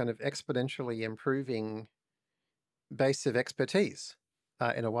this kind of exponentially improving base of expertise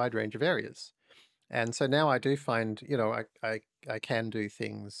in a wide range of areas. And so now I do find, I can do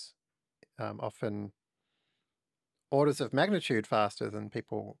things often orders of magnitude faster than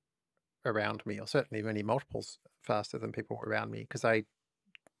people around me, or certainly many multiples faster than people around me, because I,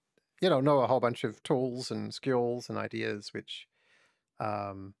 know a whole bunch of tools and skills and ideas which,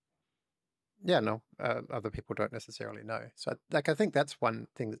 yeah, no, other people don't necessarily know. So like, I think that's one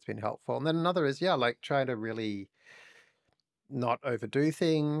thing that's been helpful. And then another is, yeah, like try to really not overdo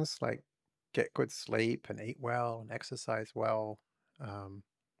things, like get good sleep and eat well and exercise well. Um,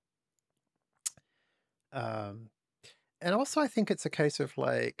 um, and also I think it's a case of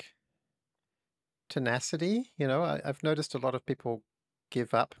like tenacity, I've noticed a lot of people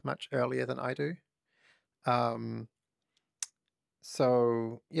give up much earlier than I do. Um,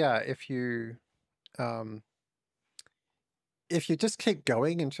 so yeah, um, if you just keep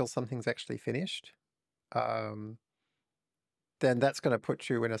going until something's actually finished, um, then that's going to put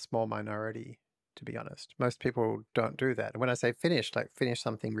you in a small minority, to be honest. Most people don't do that. And when I say finished, like finish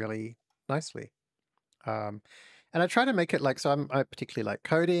something really nicely. Um, and I try to make it like, so I particularly like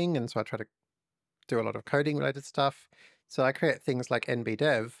coding, and so I try to do a lot of coding related stuff. So I create things like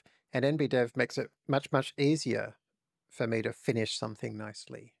NBDev, and NBDev makes it much, much easier for me to finish something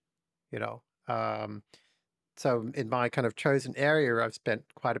nicely, you know. So in my kind of chosen area, I've spent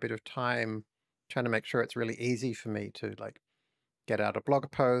quite a bit of time trying to make sure it's really easy for me to like get out a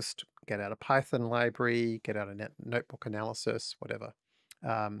blog post, get out a Python library, get out a notebook analysis, whatever.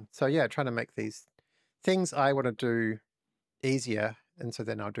 So yeah, trying to make these things I want to do easier, and so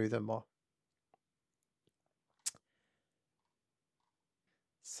then I'll do them more.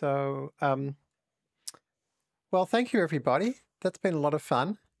 So, well, thank you, everybody. That's been a lot of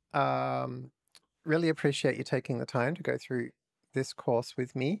fun. Really appreciate you taking the time to go through this course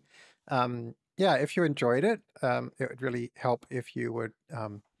with me. Yeah, if you enjoyed it, it would really help if you would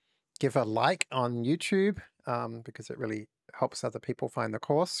give a like on YouTube, because it really helps other people find the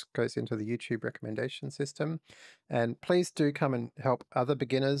course, goes into the YouTube recommendation system. And please do come and help other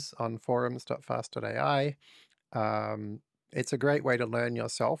beginners on forums.fast.ai. It's a great way to learn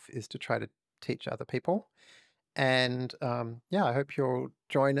yourself, is to try to teach other people. And yeah, I hope you'll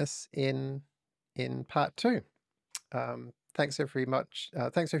join us in part 2. Thanks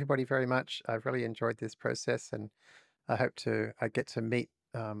thanks everybody very much. I've really enjoyed this process, and I hope I get to meet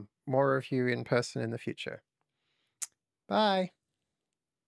more of you in person in the future. Bye.